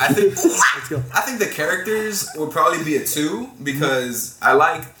Iron, I think go. I think the characters would probably be a 2 because I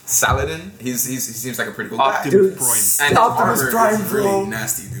like Saladin. He seems like a pretty cool guy. Optimus Dude, Prime. And his Optimus armor Prime, is bro. really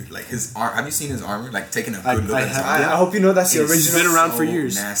nasty, dude. Like his arm. Have you seen his armor? Like taking a good look I at his have, armor. yeah. I hope you know that's the It's original. been around for so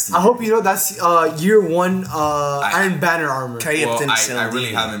years. Nasty. I hope you know that's year 1 Iron Banner armor. Well, I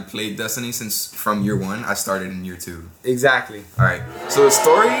really haven't played Destiny since from year 1. I started in year 2. Exactly. All right. So the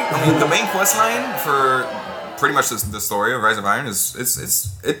story. I mean, the main quest line for pretty much the story of Rise of Iron is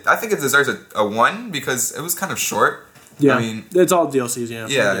I think it deserves a 1 because it was kind of short. Yeah, I mean, it's all DLCs. Yeah,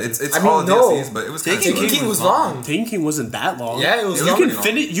 yeah, it's I mean, all no. DLCs, but it was kind of Taken short. King was long. Taken King wasn't that long. Yeah, it was You long. can long.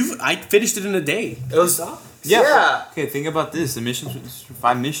 finish. I finished it in a day. It was. Yeah. Yeah. Okay, think about this. The missions was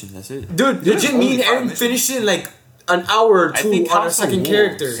 5 missions. That's it. Dude, legit, only me and 5 Aaron missions. finished it in like an hour or I 2 think on our House of second Wolves.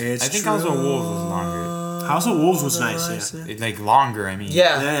 character. It's I think true. House of Wolves was longer. House of Wolves was nice. Yeah, Like longer, I mean.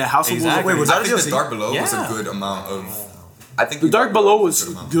 Yeah. yeah. House of Exactly. Wolves. Wait, was I that think DLC? the Dark Below was a Yeah. good amount of. I think The Dark Below was a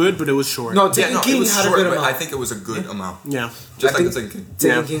good amount. good, but it was short. No, Yeah, Taken no, it King was had short, a good but amount. I think it was a good amount. Yeah. Just I like the think Taken King.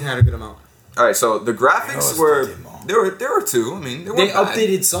 Taken Yeah. King had a good amount. All right, so the graphics were there were 2. I mean, they They weren't bad.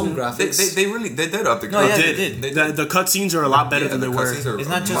 updated some graphics. They really did up the No, yeah, graphics. they did. The cutscenes are a lot better Yeah, than the they were. cutscenes are It's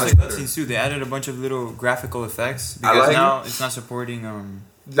not just much the better. cutscenes too. They added a bunch of little graphical effects I because like- now it's not supporting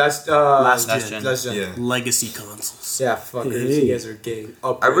Last Last gen. Yeah. Legacy consoles. Yeah, fuckers. Hey. You guys are gay.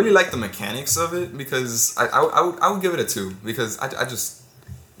 I really like the mechanics of it because I would give it a 2 because I just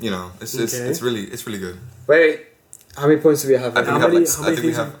it's Okay. it's really good. Wait. How many points do we have? I think How we have many- like, how I many think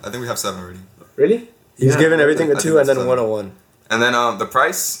we things have I think we have 7 already. Really? He's Yeah. given everything I a think 2 and that's then the- 101. And then the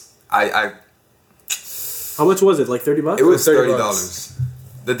price How much was it? Like $30? It was $30. $30.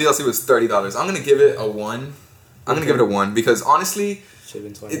 The DLC was $30. I'm gonna give it a 1. I'm gonna give it a 1 because honestly, Should've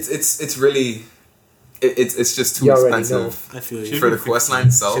been 20. it's really it's just too You already expensive I feel you. for the quest line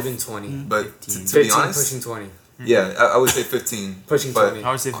itself. Should have been 20. But to be 15 honest, pushing 20. yeah, I would say 15. Pushing but 20.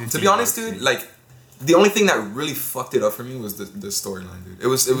 I would say 15. to be honest, dude, like the only thing that really fucked it up for me was the storyline, dude. It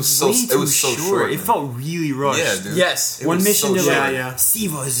was so short. It man. felt really rushed. Yeah, dude. Yes. It One was mission so they're short. like, Yeah.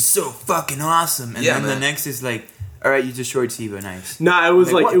 Siva is so fucking awesome, and Yeah, then the man. next is like, all right, you destroyed Siva, nice. Nah, it was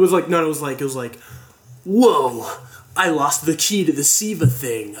Like, like what? it was like, whoa! I lost the key to the Siva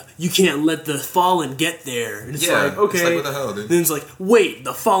thing. You can't let the Fallen get there. And it's Yeah, like, okay. it's like, what the hell, dude? Then it's like, wait,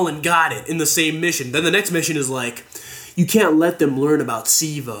 the Fallen got it in the same mission. Then the next mission is like, you can't let them learn about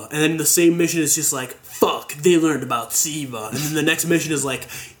Siva. And then the same mission is just like, fuck, they learned about Siva. And then the next mission is like,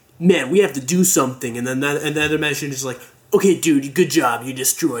 man, we have to do something. And then the other mission is like, okay, dude, good job, you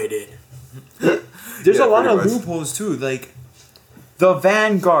destroyed it. There's Yeah, a lot pretty of much. loopholes too. Like, the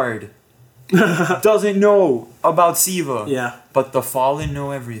Vanguard doesn't know about Siva. Yeah. But the Fallen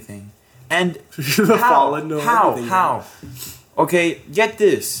know everything. And The Fallen know everything, How? Okay, get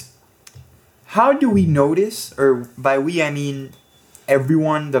this. How do we notice, or by we I mean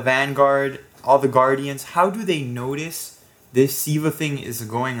everyone, the Vanguard, all the Guardians, how do they notice this Siva thing is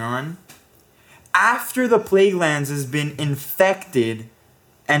going on after the Plague Lands has been infected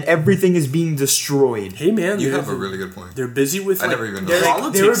and everything is being destroyed? Hey, man. You they're- have a really good point. They're busy with I like, never even They're noticed.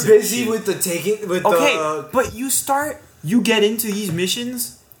 like, they were politics and busy shit. with the taking with Okay, the but you get into these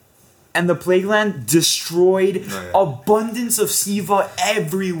missions, and the Plague Land destroyed yeah. abundance of Siva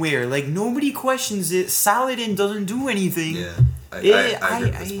everywhere. Like, nobody questions it. Saladin doesn't do anything. Yeah, I I-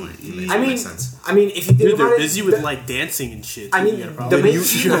 agree with this point. It makes I mean, makes sense. I mean, if you think Dude, about they're it, busy with the- like dancing and shit. I too. mean, You got a the problem. main- New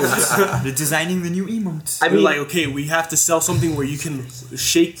emotes. They're designing the new emotes. I They're mean, like, okay, we have to sell something where you can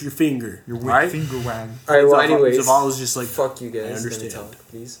shake your finger. Your right? finger wag. all right. Well, Zaval- anyways, Zaval's just like, fuck you guys. I Let me understand. talk,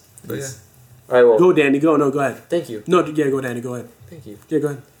 please. But yeah. All right. Well, go, Danny, go. No, go ahead. thank you. No, yeah, go, Danny, go ahead. Thank you. Yeah, go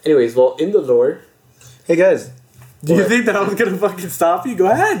ahead. Anyways, well, in the lore. Hey guys. Do you think that I was gonna fucking stop you? Go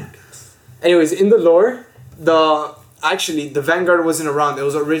ahead. Anyways, in the lore, the Vanguard wasn't around. It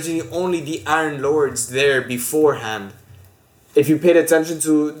was originally only the Iron Lords there beforehand. If you paid attention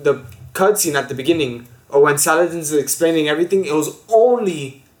to the cutscene at the beginning, or when Saladin's explaining everything, it was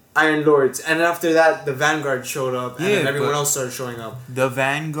only Iron Lords, and after that, the Vanguard showed up, and then Yeah, everyone but- else started showing up. The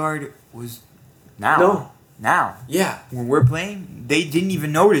Vanguard was now. No. Now. Yeah. When we're playing, they didn't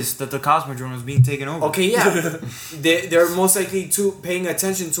even notice that the Cosmodrome was being taken over. Okay. Yeah. they're most likely paying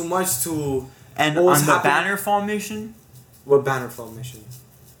attention too much to And what was on the happening- Bannerfall mission what Bannerfall mission.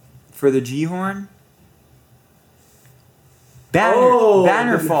 for the G-Horn, Oh,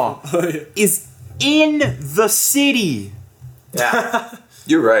 Bannerfall Oh, yeah. is in the city. Yeah.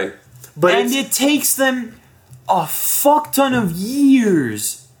 You're right. But And it's- it takes them a fuck ton of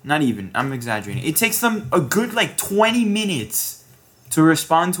years. Not even, I'm exaggerating. It takes them a good like 20 minutes to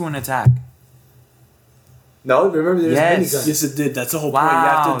respond to an attack. No, remember there's Yes. miniguns. yes, it did. That's the whole point. You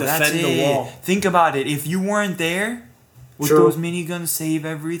Wow, have to that's defend it. the wall. Think about it. If you weren't there, would True. those miniguns save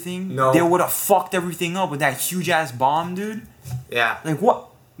everything? No. They would have fucked everything up with that huge ass bomb, dude. Yeah. Like what?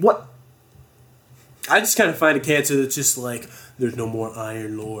 What? I just kind of find a cancer that's just like, there's no more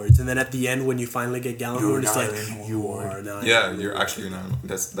Iron Lords. And then at the end, when you finally get Gallagher, it's like, Iron you Lord. are an Iron Yeah, Lord. you're actually an Iron Lord.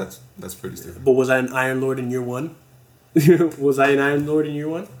 That's pretty stupid. But was I an Iron Lord in year one? Was I an Iron Lord in year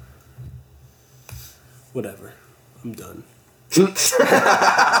one? Whatever. I'm done. Good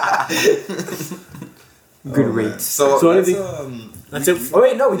man. rates. So, So that's, anything- That's it. Oh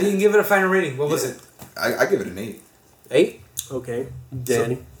wait, no, we didn't give it a final rating. What was Yeah. it? I give it an 8. 8? Okay.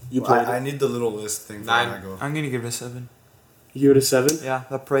 Danny, you played I it. need the little list thing for 9. when I go. I'm gonna give it a 7. You give it a 7? Yeah,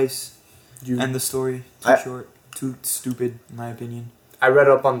 the price You, and the story too I- short, too stupid, in my opinion. I read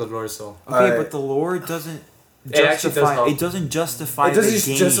up on the lore, so Okay, I- but the lore doesn't It actually does justify. help. It doesn't justify. it doesn't the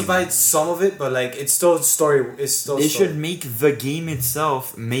game. justify some of it, but like it's still story. It's still. It story. should make the game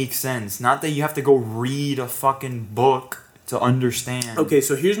itself make sense. Not that you have to go read a fucking book to understand. okay,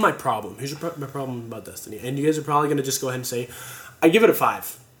 so here's my problem. Here's my problem about Destiny. And you guys are probably going to just go ahead and say, I give it a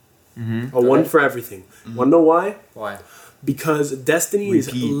 5. Mm-hmm. A 1 for everything. Want to know why? Why? Because Destiny is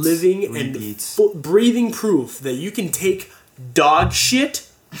Repeats. living Repeats. and breathing proof that you can take dog shit,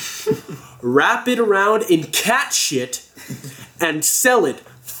 wrap it around in cat shit, and sell it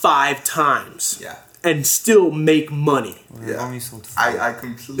 5 times. Yeah. And still make money. Well, Yeah. only sold I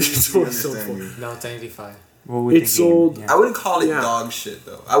completely So understand you. No, technically 5. Well, with It the sold- Game, I wouldn't call it Yeah. dog shit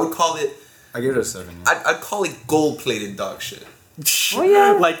though. I would call it. I give it a 7. Yeah. I'd call it gold-plated dog shit. Oh,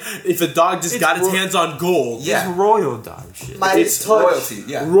 yeah. Like if a dog just got its hands on gold. Yeah. It's royal dog shit. It's royalty.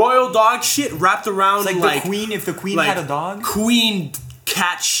 Yeah. Royal dog shit wrapped around It's like the queen. If the queen like had a dog. Queen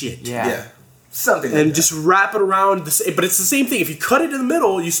cat shit. Yeah. Something. And like just wrap it around, but it's the same thing. If you cut it in the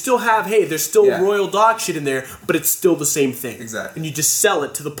middle, you still have, hey, there's still royal dog shit in there, but it's still the same thing. Exactly. And you just sell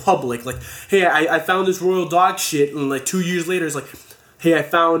it to the public. Like, hey, I found this royal dog shit, and like 2 years later, it's like, hey, I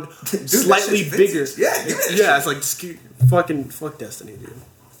found slightly bigger. Yeah, give me that yeah, shit. it's like, just fuck Destiny, dude.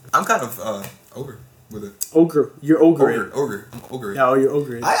 I'm kind of over with it. Ogre. You're ogre. Ogre. I'm ogre. Yeah, you're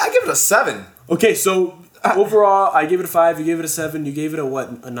ogre. I give it a 7. Okay, so overall, I gave it a 5, you gave it a 7, you gave it a what,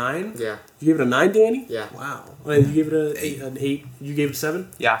 a 9? Yeah. You gave it a 9, Danny? Yeah. Wow. You gave it an 8, you gave it a 7?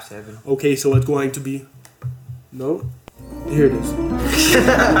 Yeah, 7. Okay, so it's going to be... No? Here it is.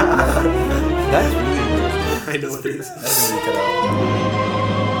 That's really I know it is.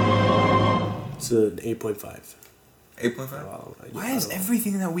 It's an 8.5. 8.5. Wow. Why is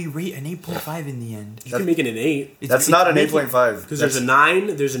everything that we rate an 8.5 in the end? You can make it an 8. That's not an 8.5. Because there's a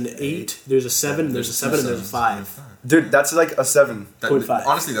 9, there's an 8, there's a 7, there's a 7, and there's a 5. Dude, that's like a 7. 0.5.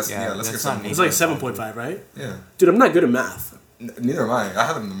 Honestly, let's Yeah, let's that's get not some. It's like 7.5, right? Yeah. Dude, I'm not good at math. Neither am I. I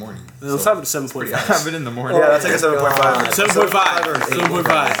have it in the morning. Let's have it at 7.5. Have it in the morning. Yeah, that's like a 7.5. 7.5.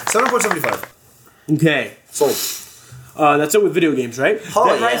 7.5. 7.75. Okay. Sold. That's it with video games, right? Oh,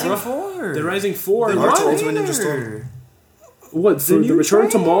 Dead yeah. Rising 4. Dead Rising 4. The What? Ultimate Ninja Storm. What? The Return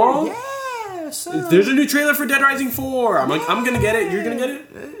Tomorrow? Yeah, There's a new trailer for Dead Rising 4. I'm gonna get it. You're gonna get it?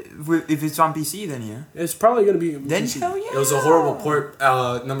 If it's on PC, then yeah. It's probably gonna be. Then PC. hell yeah. It was a horrible port.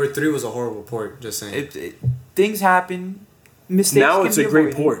 Number 3 was a horrible port. Just saying. Things happen. Mistakes. Now can it's be a great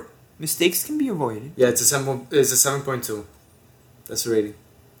avoided. port. Mistakes can be avoided. Yeah, it's a 7.2. That's the rating.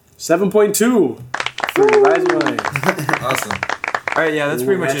 7.2 for Rising Line. Awesome. All right, yeah, that's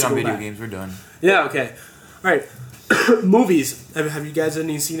pretty We much have it to on go video back. games. We're done. Yeah. Okay. All right. Movies. Have you guys have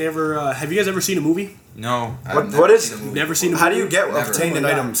you guys ever seen a movie? No. What is- Never seen a movie? How do you get Never. obtain an Oh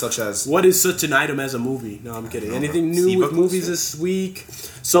my item God. such as? What is such an item as a movie? No, I'm kidding. Anything new Sea with buckles? movies this week?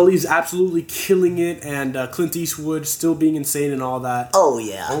 Sully's absolutely killing it, and Clint Eastwood still being insane and all that. Oh,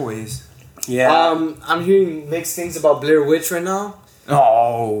 yeah. Always. Yeah. I'm hearing mixed things about Blair Witch right now.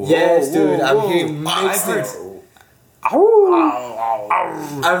 Oh. Yes, whoa, dude. I'm whoa. hearing I've mixed heard. things.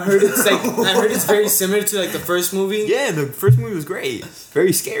 I've heard it's very similar to like the first movie. Yeah, the first movie was great.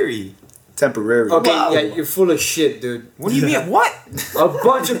 Very scary. Temporary. Okay, Wow. yeah, you're full of shit, dude. What do you mean? What? A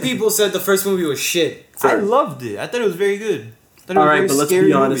bunch of people said the first movie was shit. I loved it. I thought it was very good. I thought it all was a right, very but let's scary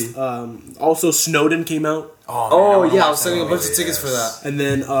be honest. movie. Also, Snowden came out, Oh man, yeah, I watch was that selling a movie. bunch of tickets for that. and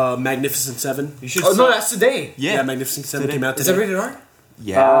then Magnificent Seven. You should. Oh no, see- that's today. yeah. Magnificent Seven Today. came out Is today. that rated R?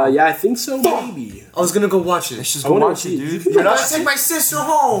 Yeah. Yeah, I think so. Maybe. I was gonna go watch it. Let's just I go wanna watch see it, it. dude. You You're not Let's take my sister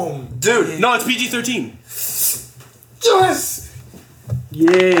home. Dude, No, it's PG-13. Yes.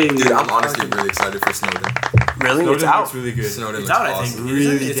 Yay! Dude, I'm honestly really excited for Snowden. really? Snowden It's out. looks really good. Snowden It's looks out, I awesome. think.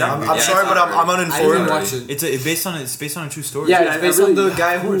 Really It's damn out. good. I'm Yeah, sorry, it's but not I'm I didn't uninformed. watch it. It's based on a true story. Yeah, Yeah, it's based I on the really-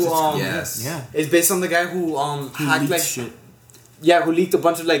 guy of course who it's- Yes. Yeah. It's based on the guy who Who hacked leaked like shit. who leaked a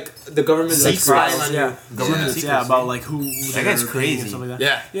bunch of like the government like Secrets. spying on Yeah, you. government. Secrets, Yeah, about yeah. like who. That guy's they're paying crazy. and stuff like that.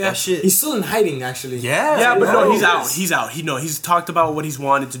 Yeah. Yeah. That shit. He's still in hiding actually. Yeah. Yeah, but no, no, he's out. it's- He's out. He's talked about what he's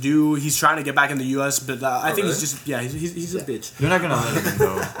wanted to do. He's trying to get back in the U.S., but I think really? he's just he's a bitch. They're not gonna let him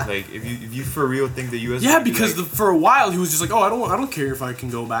though. Like if you for real think the U.S. Yeah, would be because like, for a while he was just like, oh, I don't care if I can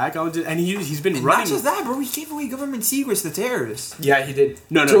go back. And he's been not running. just that, bro. He gave away government secrets to terrorists. Yeah, he did.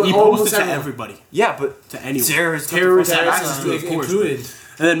 No, To he almost posted to everyone. everybody, Yeah, but to anyone. terrorists have Terrorists have access access to it, of course. included.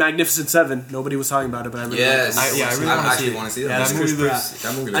 And then Magnificent Seven. Nobody was talking about it, but I really Yes. liked it. I really I wanna see actually it. want to see Yeah, that. that's that Chris movie looks.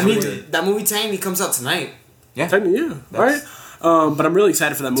 That movie I looks mean, really good. that movie technically comes out tonight, Yeah. Technically, yeah. All right. But I'm really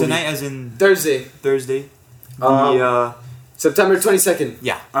excited for that movie. Tonight, as in Thursday, Thursday. September 22nd.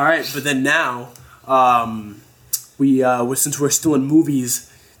 Yeah. All right, but then now, since we're still in movies,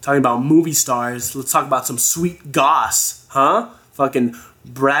 talking about movie stars, let's talk about some sweet goss, huh? Fucking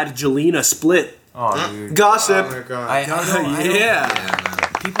Brad Jelena split. Oh, dude. Gossip. Oh my god. I don't, Yeah. Yeah,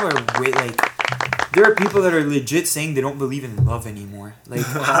 man. people are way like. There are people that are legit saying they don't believe in love anymore. Like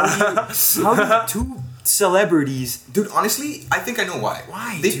how do you two celebrities? Dude, honestly, I think I know why.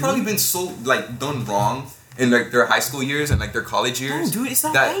 Why, They've dude? probably been so like done wrong in like their high school years and like their college years. dude, it's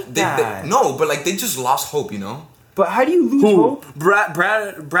not like that. No, but like they just lost hope, you know. But how do you lose Who? hope?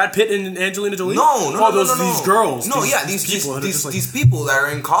 Brad Pitt and Angelina Jolie? No, Oh, these girls. No, these, yeah, these people. that are just like, these people that are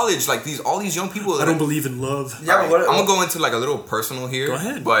in college, like all these young people. That I don't are, believe in love. Yeah, but what? I'm gonna go into like a little personal here. Go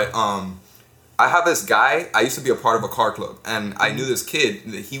ahead. But I have this guy. I used to be a part of a car club, and I knew this kid.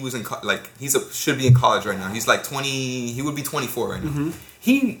 That he was in should be in college right now. He's like 20. He would be 24 right now.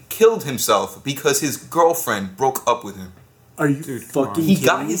 He killed himself because his girlfriend broke up with him. Are you Dude, come fucking on. He kidding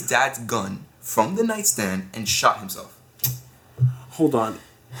got me? his dad's gun from the nightstand and shot himself. Hold on.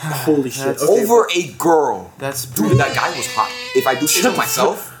 Holy shit. That's- Okay. Over a girl. That's Dude, that guy was hot. If I do say Shut so the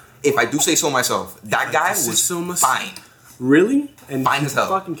myself, that guy This is was so much- fine. Really? And Fine he as hell.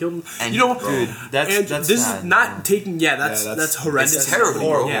 fucking killed him. And- you know what? Dude, that's this sad, is not bro. taking. Yeah, that's horrendous. It's terrible,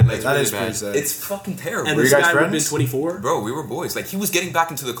 bro. Yeah, Like, That really is bad. pretty sad. it's fucking terrible. and Were this you guys guy would have been friends? 24. Bro, we were boys. Like, he was getting back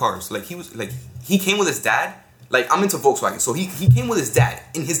into the cars. Like, he came with his dad. Like, I'm into Volkswagen. So he came with his dad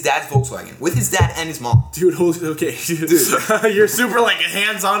in his dad's Volkswagen. With his dad and his mom. Dude, okay. Dude. You're super like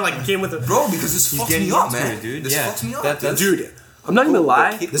hands on, like came with it. Bro, because this fucks getting me up, into man. it, dude. This Yeah. fucks me up. That's- Dude, I'm not even gonna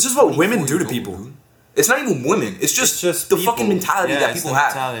lie. This is what women do to people. It's not even women. It's just the people. fucking mentality Yeah, that it's people the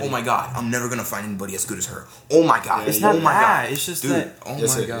have. mentality. Oh my god, I'm never gonna find anybody as good as her. Oh my god. It's not oh my that. god. It's just Dude, that. oh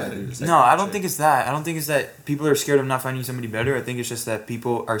Yes, my it- god. yeah, it's No, I don't think it's that. I don't think it's that people are scared of not finding somebody better. I think it's just that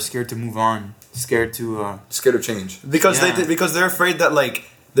people are scared to move on. Scared to. Scared of change. Because Yeah. because they're afraid that like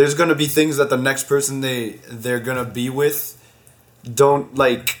there's gonna be things that the next person they're gonna be with don't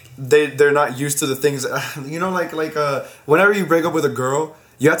like they're not used to the things you know like whenever you break up with a girl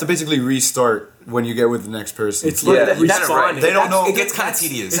you have to basically restart when you get with the next person. It's like Yeah, respawning. that's right. They don't know- It gets kind of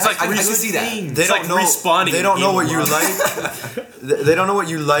tedious. It's like I can really see that. things. they it's don't like know respawning they in don't know Game what of you Thrones. like. They don't know what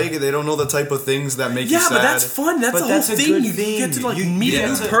you like. They don't know the type of things that make you Yeah, sad. but that's fun. That's But the that's whole a thing. good You thing. get to like You- meet yeah, a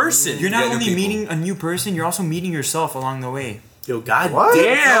new it's a- person. You're not Yeah, new only people. meeting a new person, you're also meeting yourself along the way. Yo, god What?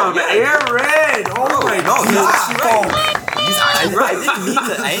 damn, No, yeah. Aaron! Oh my No, he's god. actually right. He's actually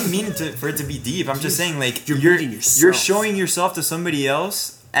right. I didn't mean for it to be deep. I'm just saying like You're you're meeting yourself. you're showing yourself to somebody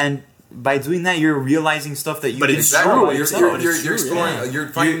else, and by doing that, you're realizing stuff that you But didn't it's know true. about You're, yourself. you're, you're, It's you're true, exploring. yeah. You're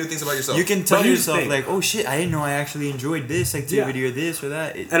finding new things about yourself. You can tell here's the yourself thing. like, oh shit, I didn't know I actually enjoyed this activity or this or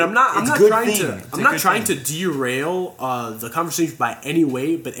that. And I'm not It's a trying good to thing. It's I'm a not good trying thing. to derail the conversation by any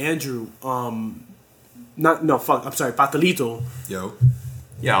way, but Andrew, I'm sorry, Patalito. Yo.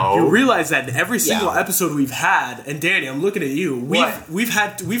 You realize that in every single Yeah. episode we've had, and Danny, I'm looking at you. What?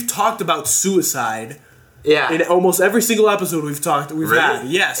 We've talked about suicide Yeah. in almost every single episode we've Really? had.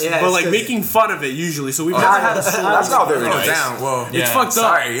 Yes, Yeah, but it's like 'cause- making fun of it usually. So we've never had a story. That's not very Oh, nice. damn. Well, It's Yeah, fucked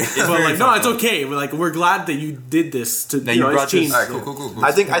sorry. up. It's But very like, no, fucked it's up. okay. We're glad that you did this to That you it's brought this- changed. All right, cool.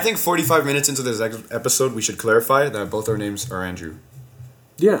 I think 45 minutes into this episode, we should clarify that both our names are Andrew.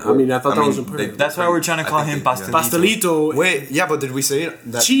 Yeah, I mean, I thought that was important. That's why we're trying to I call think him they- Pastelito. Pastelito, Wait, yeah, but did we say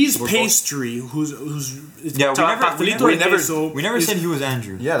it? That cheese we're both- pastry. Who's Yeah, pastelito we de never, queso. we never is- said he was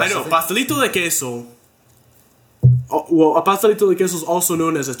Andrew. Yeah, I that's know the thing. pastelito de queso. Well, a pastelito de queso is also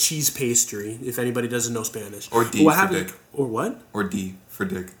known as a cheese pastry. If anybody doesn't know Spanish, Or D What for happened- dick. Or what? Or D for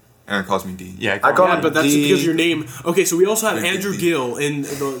Dick. Aaron calls me D. Yeah, I call Yeah, him but that's the- because your name. Okay, so we also have Big Andrew D. Gill in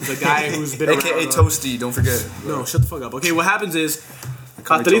the guy who's been AKA around. Toasty. Don't forget. No, shut the fuck up. Okay, what happens is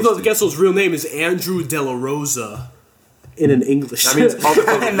call me Pastelito de Toasty. queso's real name is Andrew De La Rosa in an English. That means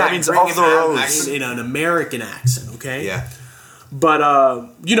off the rose. in an American accent. Okay. Yeah. But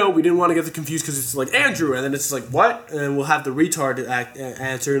we didn't want to get the confused because it's like Andrew, and then it's like what, and then we'll have the retard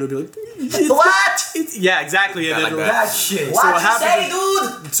answer, and it'll be like What? yeah, exactly. And then like it'll- that. Shit. So What you say,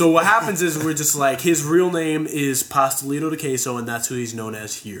 dude? So what happens is we're just like his real name is Pastelito de Queso, and that's who he's known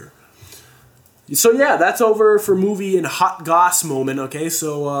as here. So yeah, that's over for movie and hot goss moment. Okay,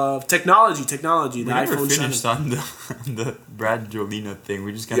 so technology. The we never iPhone finished 7. on the Brad Jolina thing.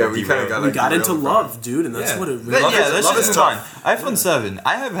 We just kind Yeah, of we kinda got, We like, got into derailed from love, dude, and that's Yeah. what it Yeah, really. let's love just is move on. iPhone 7.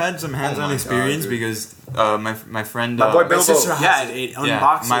 I have had some hands-on my God, experience dude. because my friend My boy uh, Bilbo. sister Yeah, it unboxes.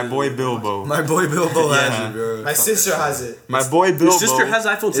 yeah, my boy Bilbo. My boy Bilbo has Yeah. it, bro. My sister has it. My boy Bilbo. Your sister has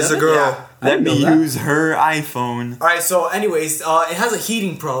iPhone 7? It's a girl. Yeah. Let me know that. use her iPhone. All right. So, anyways, it has a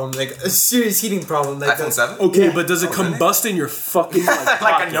heating problem, like a serious heating problem, like iPhone 7? Okay, Yeah. but does it really? combust in your fucking like,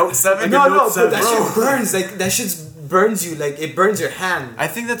 Like a Note 7? Like No, a no, Note but 7, that bro. shit burns. Like that shit burns you. Like it burns your hand. I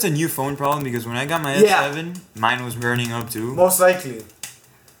think that's a new phone problem because when I got my Yeah. S7, mine was burning up too. Most likely.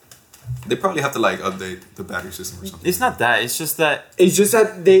 They probably have to like update the battery system or something. It's not that. It's just that It's just that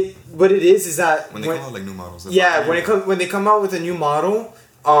what it is that When they come out like new models. that's yeah, like- when they come out with a new model,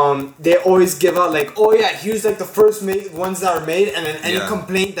 they always give out like, oh yeah, here's like the first ones that are made, and then any Yeah.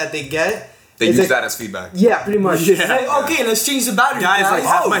 complaint that they get, they it's use like, that as feedback. Yeah, pretty much. Yeah. It's like, okay, let's change the battery, Guys, like,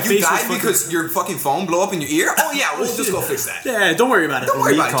 half Oh, my you face was died fucking- because your fucking phone blew up in your ear? Oh yeah, we'll just go fix that. Yeah, don't worry about it. Don't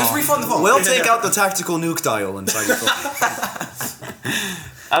worry about it. Recall. Just refund the phone. We'll take out the tactical nuke dial inside the phone.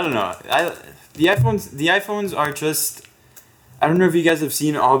 I don't know. The iPhones are just. I don't know if you guys have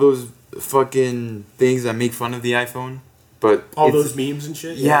seen all those fucking things that make fun of the iPhone, but All it's- those memes and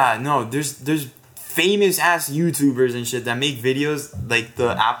shit. Yeah, no, there's famous ass YouTubers and shit that make videos like the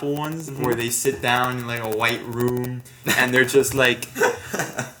Apple ones where they sit down in like a white room and they're just like,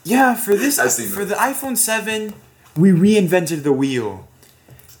 yeah, for this I've seen for that. the iPhone 7, We reinvented the wheel.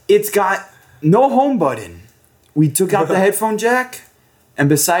 It's got no home button. We took out the headphone jack, and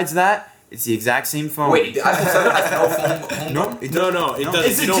besides that, it's the exact same phone. Wait, the iPhone 7 has no home No, button? it No, it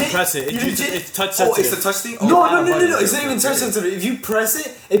doesn't. It's You don't legit- press it. you legit- It's touch Oh, sensitive. it's the touch thing? No, Oh, It's not even touch sensitive. If you press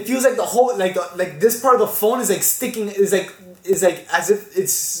it, it feels like the whole like this part of the phone is like sticking. Is like as if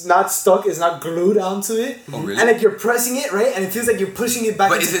it's not stuck. It's not glued onto it. Oh, really? And like you're pressing it right, and it feels like you're pushing it back.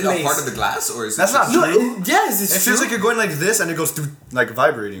 But into is it place. a part of the glass or is That's it not just- No, true. yes, it's It true. feels like you're going like this and it goes through like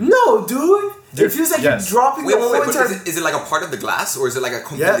vibrating. No, dude. It feels like Yes. you're dropping Wait, the whole but entire. is it like a part of the glass or is it like a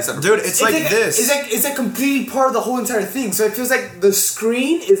completely Yeah, separate dude, piece? it's like this. It's like completely part of the whole entire thing. So it feels like the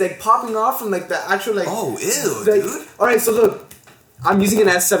screen is like popping off from like the actual like. Oh, ew, like, dude. all right, so look, I'm using an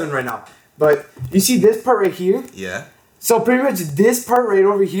S7 right now, but you see this part right here. Yeah. So pretty much this part right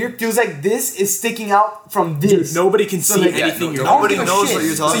over here feels like this is sticking out from this. Dude, nobody can So, see like, anything yeah, you're nobody doing. knows what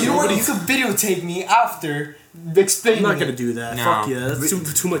you're talking So you know what? about. You could videotape me after explaining. I'm not gonna it. do that. No. Fuck yeah,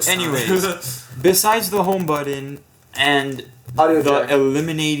 that's too much time. Anyways, besides the home button and Audio the jack.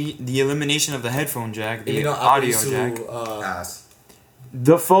 elimination of the headphone jack, the You know, audio Apple jack, used to, Ass.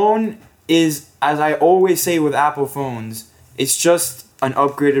 the phone is, as I always say with Apple phones, it's just an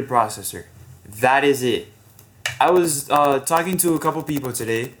upgraded processor. That is it. I was talking to a couple people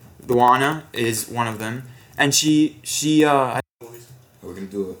today. Luana is one of them, and she Are we gonna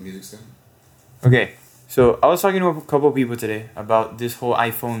do a music stand? okay. So I was talking to a couple people today about this whole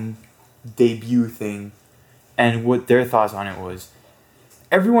iPhone debut thing, and what their thoughts on it was.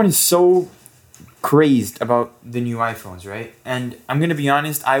 Everyone is so crazed about the new iPhones, right? And I'm gonna be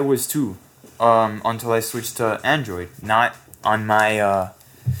honest, I was too, until I switched to Android. Not on my, I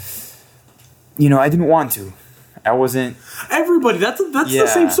didn't want to. I wasn't. Everybody, that's the Yeah.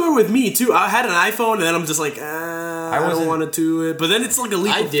 same story with me too. I had an iPhone, and then I'm just like, I don't wasn't- want to do it. But then it's like a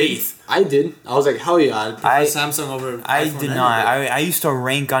leap I of did. faith. I did. I was like, hell yeah. I'd prefer I- Samsung over. I iPhone did any not. day. I used to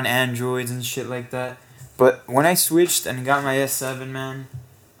rank on Androids and shit like that. But when I switched and got my S7, man,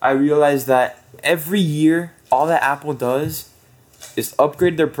 I realized that every year, all that Apple does is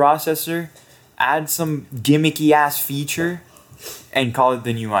upgrade their processor, add some gimmicky ass feature, and call it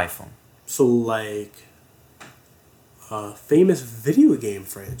the new iPhone. So like a famous video game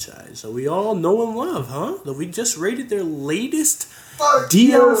franchise that we all know and love, huh? That we just rated their latest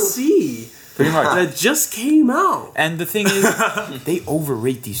DLC Pretty much. that just came out. And the thing is, they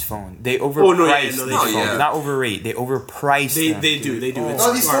overrate these phones. They overprice Oh, no, yeah, no, these they phones. do. Yeah. Not overrate. They overprice They them. do. It's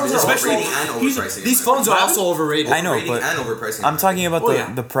No, these smart. phones are especially overrating and overpricing. These phones are also overrated. I know, Overrating but and overpricing. I'm talking about Oh,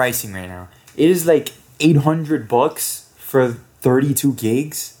 yeah. the pricing right now. It is like $800 for 32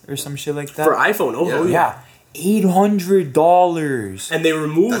 gigs or some shit like that. for iPhone. Oh yeah. Yeah, $800. And they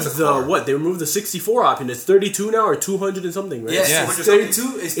removed That's a car. They removed the 64 option. It's 32 now or 200 and something, right? Yes, Yeah. it's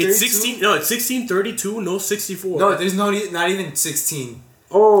 32. It's 32. It's 16. No, it's 16, 32, no 64. No, there's not even 16.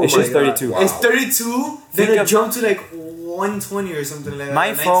 oh It's my just God. 32. Wow. It's 32. Think Then it of- jumped to like 120 or something like that.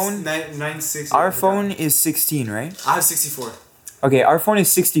 My phone- 960. Our phone is 16, right? I have 64. Okay, our phone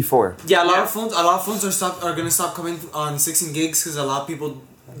is 64. Yeah, a lot of phones are gonna stop coming on 16 gigs because a lot of people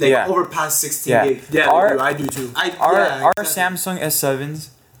they Yeah. overpass 16 Yeah. gigs. Yeah, Our- I do too. Our Samsung S7s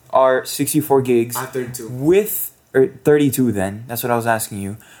are 64 gigs I have 32. with, or 32 then, that's what I was asking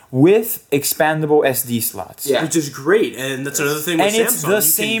you, with expandable SD slots. Yeah. Which is great, and that's another thing with And Samsung. it's you the can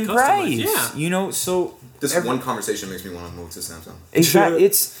same customize. price. Yeah. So This one conversation makes me want to move to Samsung. exactly,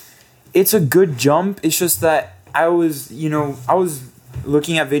 it's a good jump. It's just that I was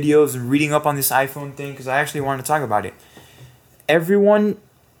looking at videos and reading up on this iPhone thing because I actually wanted to talk about it. Everyone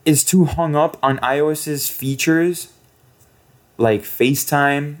is too hung up on iOS's features like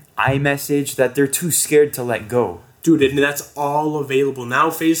FaceTime, iMessage, that they're too scared to let go. Dude, and that's all available. Now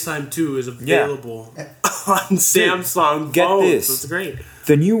FaceTime 2 is available on Samsung get phones. this. That's great.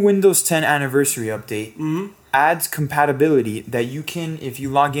 The new Windows 10 anniversary update adds compatibility that you can, if you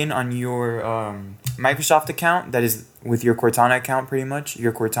log in on your Microsoft account, that is with your Cortana account pretty much,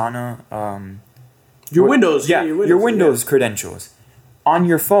 your Cortana... Your what- Windows. Yeah, your Windows credentials. On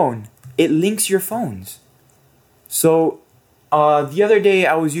your phone, it links your phones. So, the other day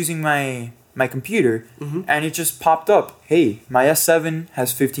I was using my computer, and it just popped up, hey, my S7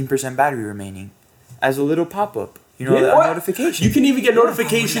 has 15% battery remaining, as a little pop-up. You know, Yeah. a What? notification. You can even get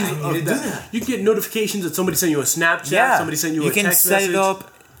notifications I of needed that. that. You can get notifications that somebody sent you a Snapchat, somebody sent you a can text set message. it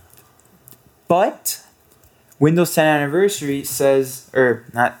up. But Windows 10 anniversary says, or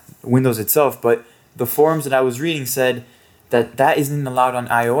not Windows itself, but the forums that I was reading said that isn't allowed on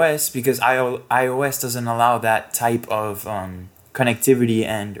iOS because iOS doesn't allow that type of connectivity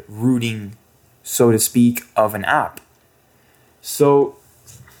and rooting, so to speak, of an app. So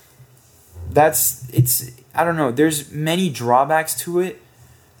I don't know. There's many drawbacks to it,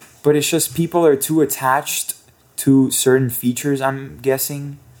 but it's just people are too attached to certain features, I'm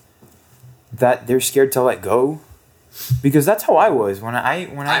guessing, that they're scared to let go. Because that's how I was when I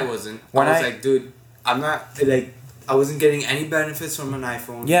wasn't. I was like, dude, I'm not like I wasn't getting any benefits from an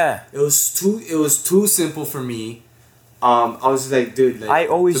iPhone. Yeah. It was too simple for me. I was like, dude, like, I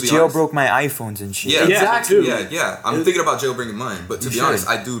always to be jailbroke my iPhones and shit. Yeah, exactly. Yeah. I'm thinking about jailbreaking mine, but to be honest,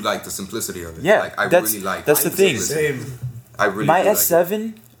 I do like the simplicity of it. Yeah, like I that's- really like. that's the thing. Same. I really My do like it.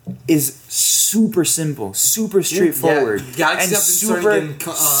 S7 is super simple, super straightforward, Galaxy and have been starting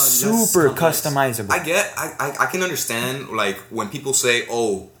getting, super less customizable. I can understand like when people say,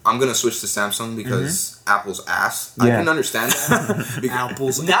 "Oh, I'm gonna switch to Samsung because Apple's ass." I Yeah. can understand that. Because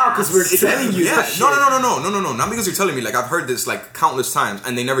Apple's now because we're telling you. yeah, no. Not because you're telling me. Like I've heard this like countless times,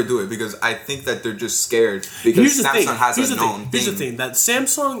 and they never do it because I think that they're just scared because Here's the Samsung thing. has Here's a the known thing. Here's the thing. That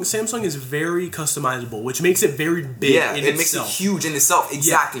Samsung is very customizable, which makes it very big. Yeah, in it makes it itself. huge in itself.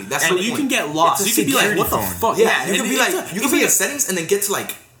 Exactly. That's So the you point. can get lost. It's You a can be like, security "What the phone. fuck?" Yeah, you and can be it's like, you can be in settings and then get to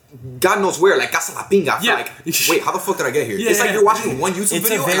like, God knows where, like casa la pinga. For Yeah. like, wait, how the fuck did I get here? Yeah, It's like yeah. you're watching one YouTube It's a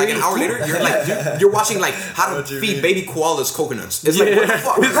video and like an very hour cool- later, you're watching like how to feed baby koalas coconuts. It's like what the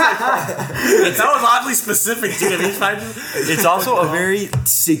fuck? that was oddly specific, dude. I mean, It's also a very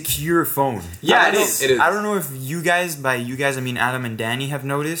secure phone. Yeah, I it don't is. know- It is. I don't know if you guys, by you guys I mean Adam and Danny, have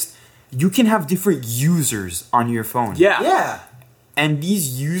noticed, you can have different users on your phone. yeah. And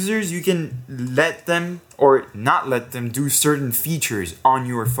these users, you can let them or not let them do certain features on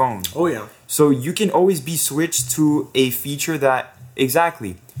your phone. Oh yeah. So you can always be switched to a feature that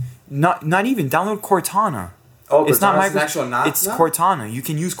exactly. Not even download Cortana. Oh, It's not Cortana's an Microsoft. actual knob It's now? Cortana. You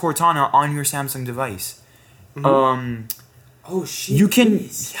can use Cortana on your Samsung device. Oh shit. You can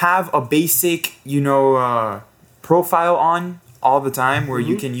have a basic, profile on all the time where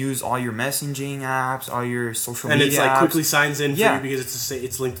you can use all your messaging apps, all your social And media it's like apps. quickly signs in for Yeah. you because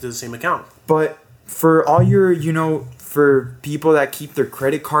it's linked to the same account. But for all your, for people that keep their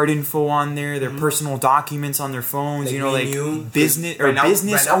credit card info on there, their personal documents on their phones, business or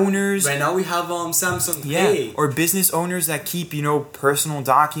business owners. Right now we have Samsung Yeah, Pay. or business owners that keep, personal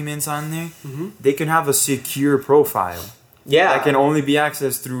documents on there. They can have a secure profile Yeah. that can only be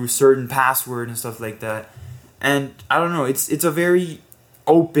accessed through certain password and stuff like that. And I don't know, it's a very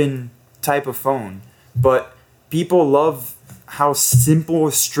open type of phone, but people love how simple,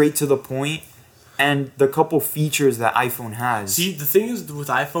 straight to the point, and the couple features that iPhone has. See, the thing is with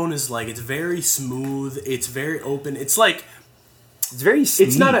iPhone is like it's very smooth. It's very open. It's like It's very sleek.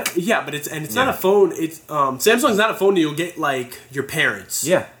 it's not a but it's not a phone. It's Samsung's not a phone that you'll get like your parents.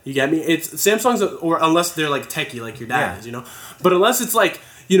 Yeah. You get me? It's Samsung's or unless they're like techie like your dad Yeah. is, But unless it's like,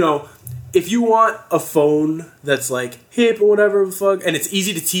 if you want a phone that's like hip or whatever the fuck, and it's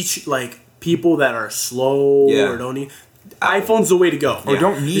easy to teach like people that are slow Yeah. or don't need, iPhone's the way to go. Or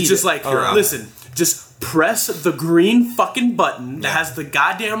don't need It's just like, Apple. listen, just press the green fucking button that has the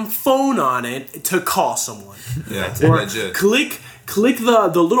goddamn phone on it to call someone. Yeah, Or legit. click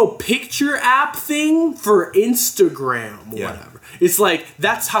the little picture app thing for Instagram or Yeah. whatever. It's like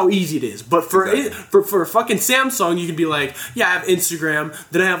that's how easy it is. But for Exactly. for fucking Samsung, you can be like, yeah, I have Instagram.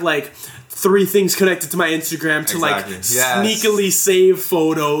 Then I have like 3 things connected to my Instagram to Exactly. like Yes. sneakily save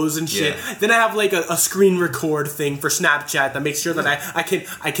photos and shit. Yeah. Then I have like a screen record thing for Snapchat that makes sure that I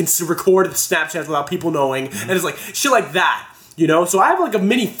can record the Snapchat without people knowing. And it's like shit like that. So I have like a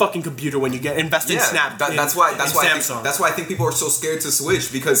mini fucking computer when you get invest in Snap. That's why Samsung. that's why I think people are so scared to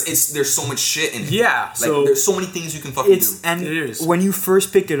switch because there's so much shit in it. Yeah, like so there's so many things you can fucking do. And It is. when you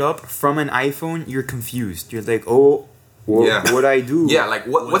first pick it up from an iPhone, you're confused. You're like, oh, what I do? Yeah, like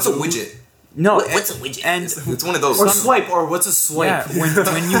what's a widget? No, What's a widget? And It's one of those. Or swipe, or what's a swipe? yeah,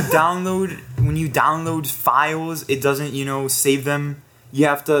 when you download files, it doesn't save them. You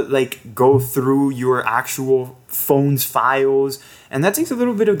have to like go through your actual phone's files, and that takes a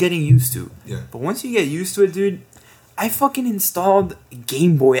little bit of getting used to. Yeah. But once you get used to it, dude, I fucking installed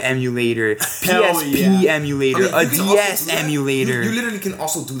Game Boy emulator, PSP emulator, I a mean, you can also DS do that. emulator. You literally can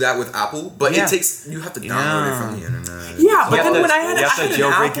also do that with Apple, but Yeah. you have to download it from the internet. Yeah, but You then have when to- I had you have to I had an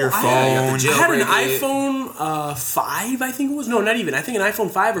jailbreak Apple, your I phone. had an Jailbreak it. iPhone 5, I think it was. No, not even. I think an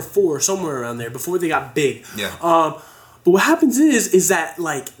iPhone 5 or 4, somewhere around there, before they got big. Yeah. But what happens is that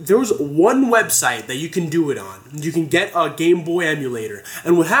like there was one website that you can do it on. You can get a Game Boy emulator,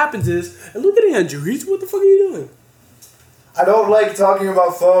 and what happens is, and look at Andrew. What the fuck are you doing? I don't like talking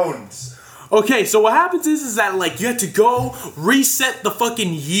about phones. Okay, so what happens is that like you have to go reset the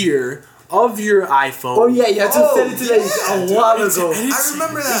fucking year of your iPhone. Oh yeah, you had to send it to them a while ago. I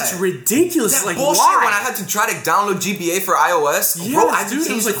remember that. It's ridiculous. That Like, bullshit why? when I had to try to download GBA for iOS. Yeah, Bro, I had to dude, it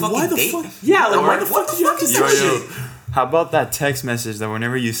change was the like, why fucking the date. fuck? Yeah, like, I'm why like, the what fuck the did you have fuck to is do that shit? shit? How about that text message that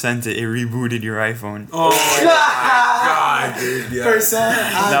whenever you sent it, it rebooted your iPhone? Oh, God, dude, yeah. Percent.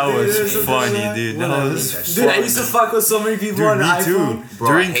 That was funny, dude. That was Dude, I used to fuck with so many people Dude, on me iPhone. too. Bro,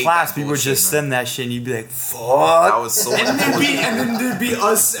 I During hate class, that people bullshit, just man. send that shit, and you'd be like, "Fuck." That was so And then there'd be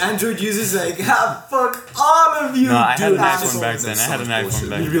us Android users like, fuck all of you. No, I had dude, an assholes. iPhone back then. I That's had so an much iPhone bullshit.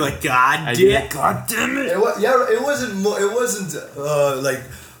 back you'd then. be like, God I damn. did. God damn it. It wasn't like,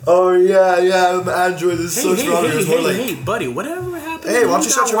 oh yeah, Android is so strong. It was more like, Hey, buddy, whatever happened? Hey, why don't you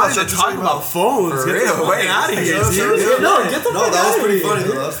shut your mouth? to talk about phones? For Get real, the fuck wait. out of here, Yeah, dude. no, get the no, fuck that was outta pretty here. funny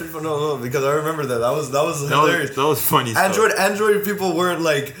though. That was pretty funny. No, because I remember that. That was hilarious. That was funny. stuff. Android people weren't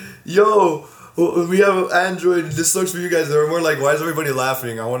like, yo, we have Android. This sucks for you guys. They were more like, why is everybody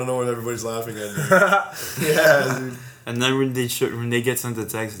laughing? I want to know what everybody's laughing at. Yeah, dude. And then when they get sent a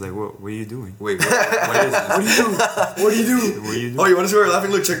text, it's like, what are you doing? Wait, what is this? What do you do? What are you doing? Oh, you want to see why we're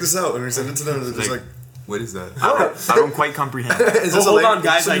laughing? Look, check this out. And we send it to them. And they're just like, What is that? I don't quite comprehend. is this a Hold on, language?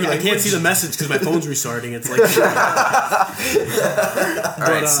 guys. Is this a new I can't language? see the message because my phone's restarting. It's like,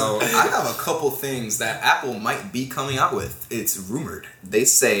 Alright, so I have a couple things that Apple might be coming out with. It's rumored. They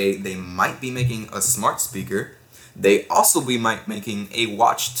say they might be making a smart speaker. They also might making a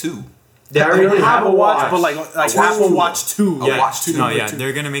Watch 2. they already have a watch, but like Watch Apple 2. Watch 2. A Watch 2. No, yeah,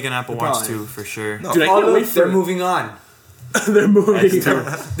 they're gonna make an Apple Watch Probably. 2 for sure. No. Dude, I Oh, can't look, wait for they're it. moving on. They're moving.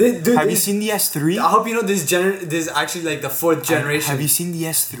 Dude, Have you seen the S3? I hope you know this actually like the fourth generation. Have you seen the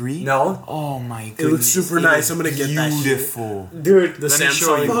S3? No. Oh my It goodness. looks super nice. I'm gonna get that shit. Beautiful. Dude, The Let me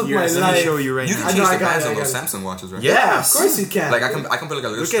show you. Samsung Fuck Gear. my Let me life. show you right You now. can I change know, I the got bands it, on I those got Samsung watches, right? Yes. of course you can. Like I can put like a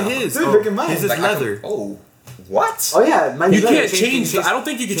little Look at strap. his. Dude, Oh, look at mine. His is Like, I can- leather. oh, what? Oh yeah, mine You is leather. can't change. I don't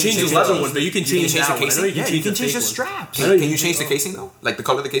think you can change the leather one, but you can change change the that one. I know casing? you Yeah, can you change can the change the fake one. straps. I know Can you change the casing though? Like the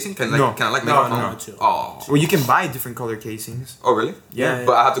color of the casing? Can No. I like No, make a no. phone? Too. Oh. Well, you can buy different color casings. Oh really? Yeah.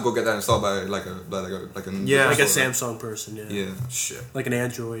 But I have to go get that installed by like a Yeah. Like a store, right? Samsung person, yeah. Yeah. Shit. Like an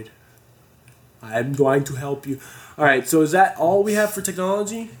Android. I'm going to help you. All right, so is that all we have for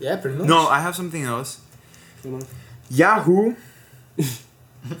technology? Yeah, pretty much. No, I have something else. Come on. Yahoo.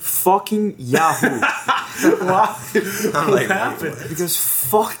 Fucking Yahoo. I'm like, What happened? Because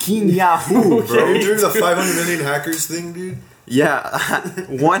fucking Yahoo, bro. Are you doing the 500 million hackers thing, dude? Yeah,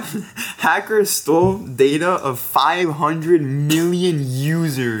 one hacker stole data of 500 million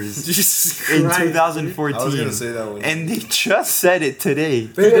users Jesus in Christ. 2014. I was gonna say that one. And they just said it today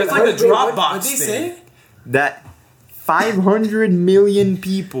Dude, that's like the Dropbox What they thing. say? that 500 million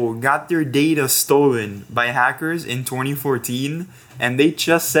people got their data stolen by hackers in 2014, and they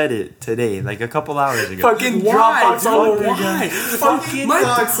just said it today, like a couple hours ago. Fucking Why? Dropbox all Bro, over why? again. Fucking My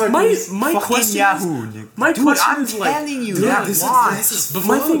my Fucking question Yahoo. is, my Dude, question I'm is like, telling you, dude, that this is- why? this is- but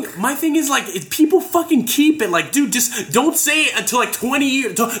my thing is like, if people fucking keep it, like, dude, just don't say it until like 20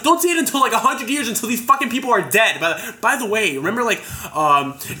 years. Don't say it until like 100 years until these fucking people are dead. But by the way, remember like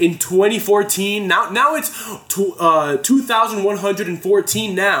in 2014, now it's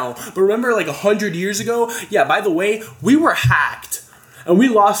 2114 now. But remember like 100 years ago, yeah. By the way, we were hacked. And we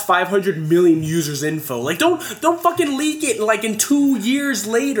lost 500 million users' info. Like, don't fucking leak it. Like in 2 years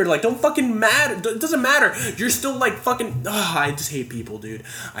later. Like, don't fucking matter. It doesn't matter. You're still like fucking. I just hate people, dude.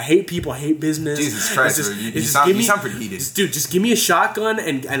 I hate people. I hate business. Jesus Christ, It's bro. You it's sound pretty heated. Dude, just give me a shotgun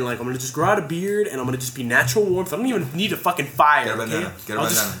and like I'm gonna just grow out a beard and I'm gonna just be natural warmth. I don't even need a fucking fire. Get a bandana. Okay? Get a I'll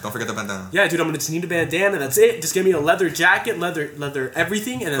bandana. just- Don't forget the bandana. yeah, dude, I'm gonna just need a bandana. That's it. Just give me a leather jacket, leather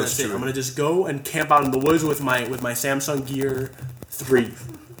everything, and then That's that's it. true. I'm gonna just go and camp out in the woods with my Samsung Gear 3.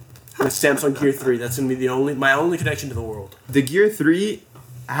 My Samsung Gear 3. That's gonna be my only connection to the world. The Gear 3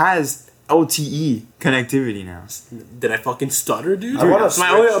 has LTE connectivity now. Did I fucking stutter, dude? I want a That's my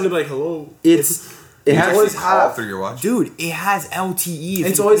only. I'm gonna be like, hello. It has always All through your watch. dude. It has LTE. if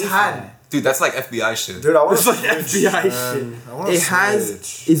It's you always pay for had. that. Dude, that's like FBI shit. Dude, I want It's like FBI shit. I want It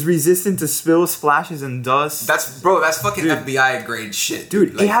has is resistant to spills, splashes, and dust. That's fucking FBI grade shit.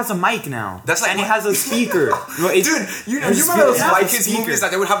 Dude, Like, it has a mic now. That's like and it what- has a speaker. Well, it's- Dude, you It has remember those a White Kids speaker. movies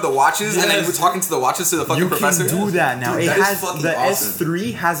that they would have the watches and then you Yes. were talking to the watches to the fucking You professor? can do that now. Dude, it that is has fucking the awesome.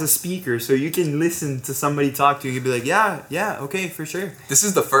 S3 has a speaker, so you can listen to somebody talk to you. You'd be like, yeah, okay, for sure. This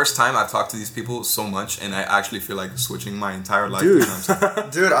is the first time I've talked to these people so much, and I actually feel like switching my entire life. Dude. You know what I'm saying?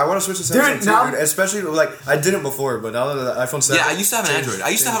 Dude, I want to switch to Samsung Dude, too, now- dude. Especially like I didn't before, but now that the iPhone 7. Yeah, I used to have an Android. I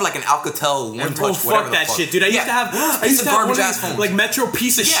used to have like an Alcatel One Bro, Touch, whatever fuck the that fuck. shit, dude. I used Yeah. to have. I Piece used of to have garbage one of ass these, phones. like Metro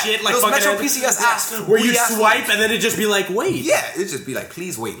piece of Yeah, shit, like those fucking Metro PCS ass, where you weird ass swipe and then it just be like, wait. Yeah, it'd just be like,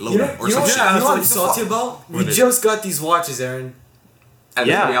 please wait, load You know, or you know some what shit. yeah, I'm it's like, salty about? We is it? just got these watches, Aaron. And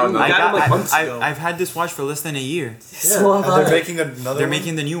Yeah, it's coming out in I got him, like, I, months ago. I've had this watch for less than a year. So And they're making another. They're one?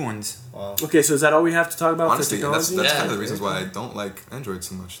 making the new ones. Wow. Okay, so is that all we have to talk about Honestly, for that's technology? kind Yeah. of the reasons why I don't like Android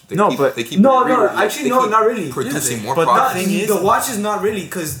so much. They No, keep, but- they keep No, they no, keep not really. producing more But the products. thing is- the watch is not really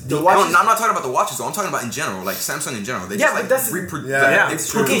because the No, watch. I'm not talking about the watches though. I'm talking about in general, like Samsung in general. They Yeah, just but like that's- reproduce. Yeah. They Okay,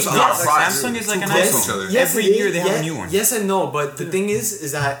 produce a lot yes. of products. Samsung is like too an close iPhone. to each other. Yes, Every it year is. they have a Yeah, new one. Yes and no, but the thing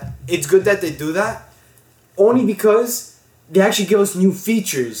is that it's good that they do that, only because they actually give us new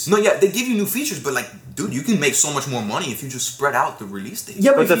features. No, yeah, they give you new features, but like, dude, you can make so much more money if you just spread out the release dates.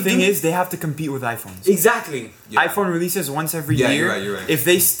 Yeah, But the if you thing do- is, they have to compete with iPhones. exactly. Yeah. iPhone releases once every Yeah, year. you're right. If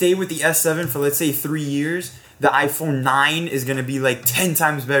they stay with the S7 for let's say 3 years, the iPhone 9 is gonna be like 10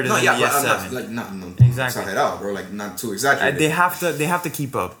 times better No, than yeah, the but I'm S7. not like not no, Exactly. exaggerate out, bro. Like not too exaggerated. They have to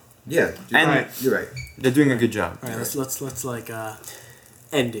keep up. yeah, you're And- right. You're right. They're doing a good job. All right, let's like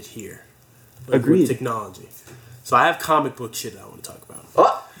end it here. Like, Agreed. with technology. So I have comic book shit I want to talk about.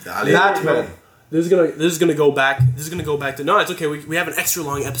 Oh, Dale. Batman. This is gonna go back. This is gonna go back to. No, it's okay. We have an extra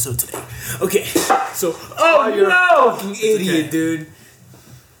long episode today. Okay, so you're no, a fucking idiot, okay. dude.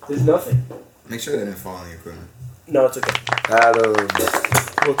 There's nothing. Make sure they didn't fall on the equipment. No, it's okay. Adam.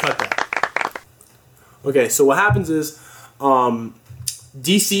 We'll cut that. Okay, so what happens is,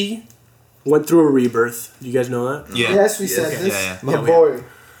 DC went through a rebirth. You guys know that? Yeah. Yes, we said Okay. this. Yeah, yeah. My Yeah, we boy.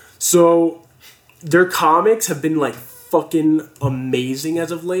 So their comics have been like fucking amazing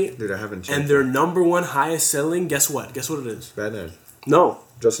as of late, Dude, I haven't checked. and their number one highest selling. Guess what? Guess what it is? Batman. No,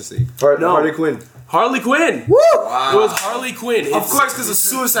 Justice League. No. Harley Quinn. Harley Quinn. Woo! It was Harley Quinn. Of course, because of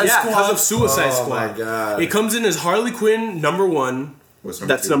Suicide Yeah, Squad. because of Suicide Oh Squad. my God. It comes in as Harley Quinn number one. What's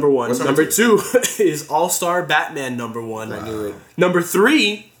number That's two? number one. What's Number two is All Star Batman number one. I knew it. Number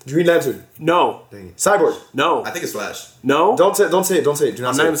three, Green Lantern. no, Dang it. Cyborg. no, I think it's Flash. no. Don't say it. Don't say it. Do not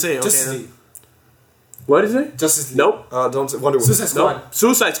I'm say not it. even saying. Okay, Justice then. League. What is it? Justice League. Nope. Don't say Wonder Woman. Suicide Squad. Nope.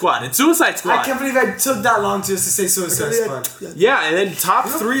 Suicide Squad. It's Suicide Squad. I can't believe I took that long just to say Suicide Squad. Yeah, and then top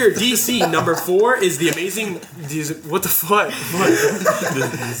three are DC. Number four is the amazing. What the fuck?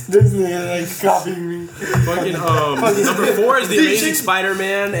 This nigga like copying me. Fucking Number four is the Amazing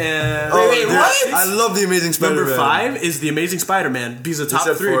Spider-Man, and Oh, Wait, dude, what? I love the Amazing Spider-Man. number five is the Amazing Spider-Man. Because the You top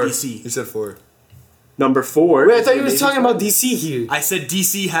said three four. are DC. You said 4. Number four. Wait, I is thought the you was Amazing talking about DC here. I said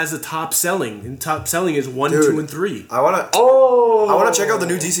DC has the top selling, and top selling is 1, Dude. 2, and 3. I wanna. Oh, I wanna check out the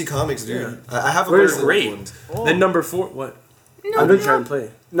new DC comics, dude. I have a Where's bunch of great? old ones. Then number 4, what? I'm not trying to play.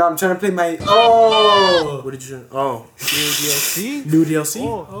 No, I'm trying to play my. Oh, What did you? Oh, new DLC.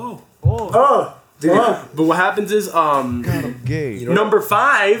 Oh. oh, Dude, But what happens is, you know number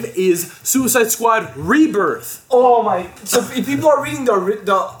 5 is Suicide Squad Rebirth. oh my! So people are reading the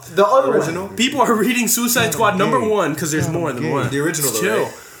other original? one. People are reading Suicide Squad number 1 because there's more than one. The original, Just though,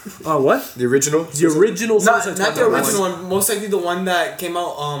 chill. right? What? The original? The original Not, Suicide not Squad. the number original one. one. Most likely the one that came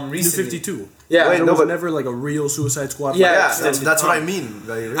out New recently. 52. Yeah. Wait, There no, was but- never like a real Suicide Squad. Yeah, like, Yeah, extended that's what I comic. mean.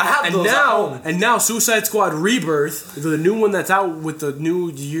 Like, I have And those at now, home. Suicide Squad Rebirth, the new one that's out with the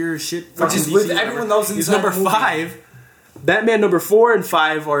new year shit, Which is fucking with DC, everyone else is inside number the movie. 5. Batman number 4 and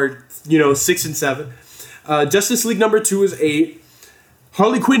 5 are 6 and 7. Justice League number 2 is 8.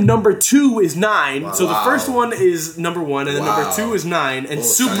 Harley Quinn number 2 is 9. So the Wow. first one is number 1, and then Wow. number 2 is 9, and Oh,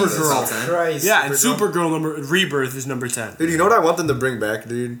 China, that's Supergirl. top 10. Christ. Yeah, and Supergirl number Rebirth is number 10. dude, you know what I want them to bring back,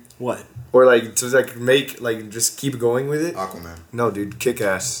 dude? What? Or like to like make like just keep going with it? Aquaman. No, dude, kick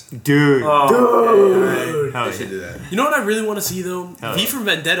ass. Dude. Oh. Hell They yeah. should do that. You know what I really want to see though? Hell V yeah. for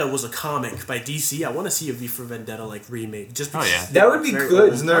Vendetta was a comic by DC. I want to see a V for Vendetta like remake. Just Oh, because yeah. That would be Very good.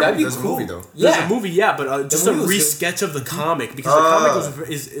 old. Isn't there That'd be there's cool. a movie though? There's Yeah. a movie, yeah, but just a movie was good. re-sketch of the comic because the comic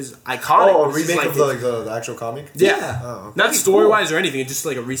is iconic. Oh, a It's just remake like of the actual comic? yeah, Oh. not story wise or anything. It's just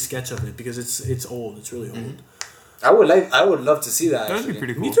like a re-sketch of it because it's old. It's really old. I would love to see that. That would Actually. be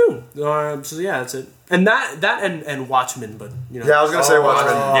pretty cool. Me too. So yeah, that's it. And that and Watchmen, but Yeah, I was gonna say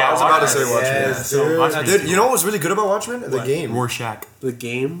Watchmen. Yeah, I was about to say Watchmen. Watchmen. Yes, so Dude, Watchmen's dude, you know what was really good about Watchmen? The What? game. Rorschach. the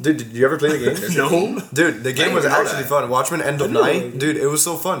game. Dude, did you ever play the game? No, Dude, the game was even know actually that. fun. Watchmen End of I know. Night. Dude, it was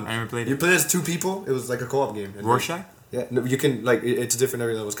so fun. I never played You it. play as 2 people. It was like a co-op game. And Rorschach? Yeah, no, you can like it's different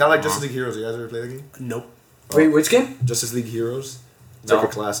every level. It's kind of like Justice League Heroes. You guys ever play the game? nope. Wait, which game? Justice League Heroes. It's No. like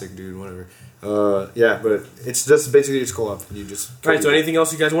a classic, dude. Whatever. Yeah, but it's just basically it's co-op. You just. All right. So anything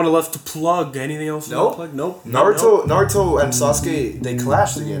else you guys want to left to plug? Anything else? you Nope. wanna plug? Nope. Naruto and Sasuke they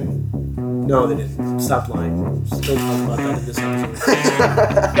clashed again. No, they didn't. Stop lying. Don't talk about that in this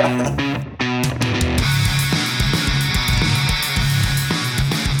episode.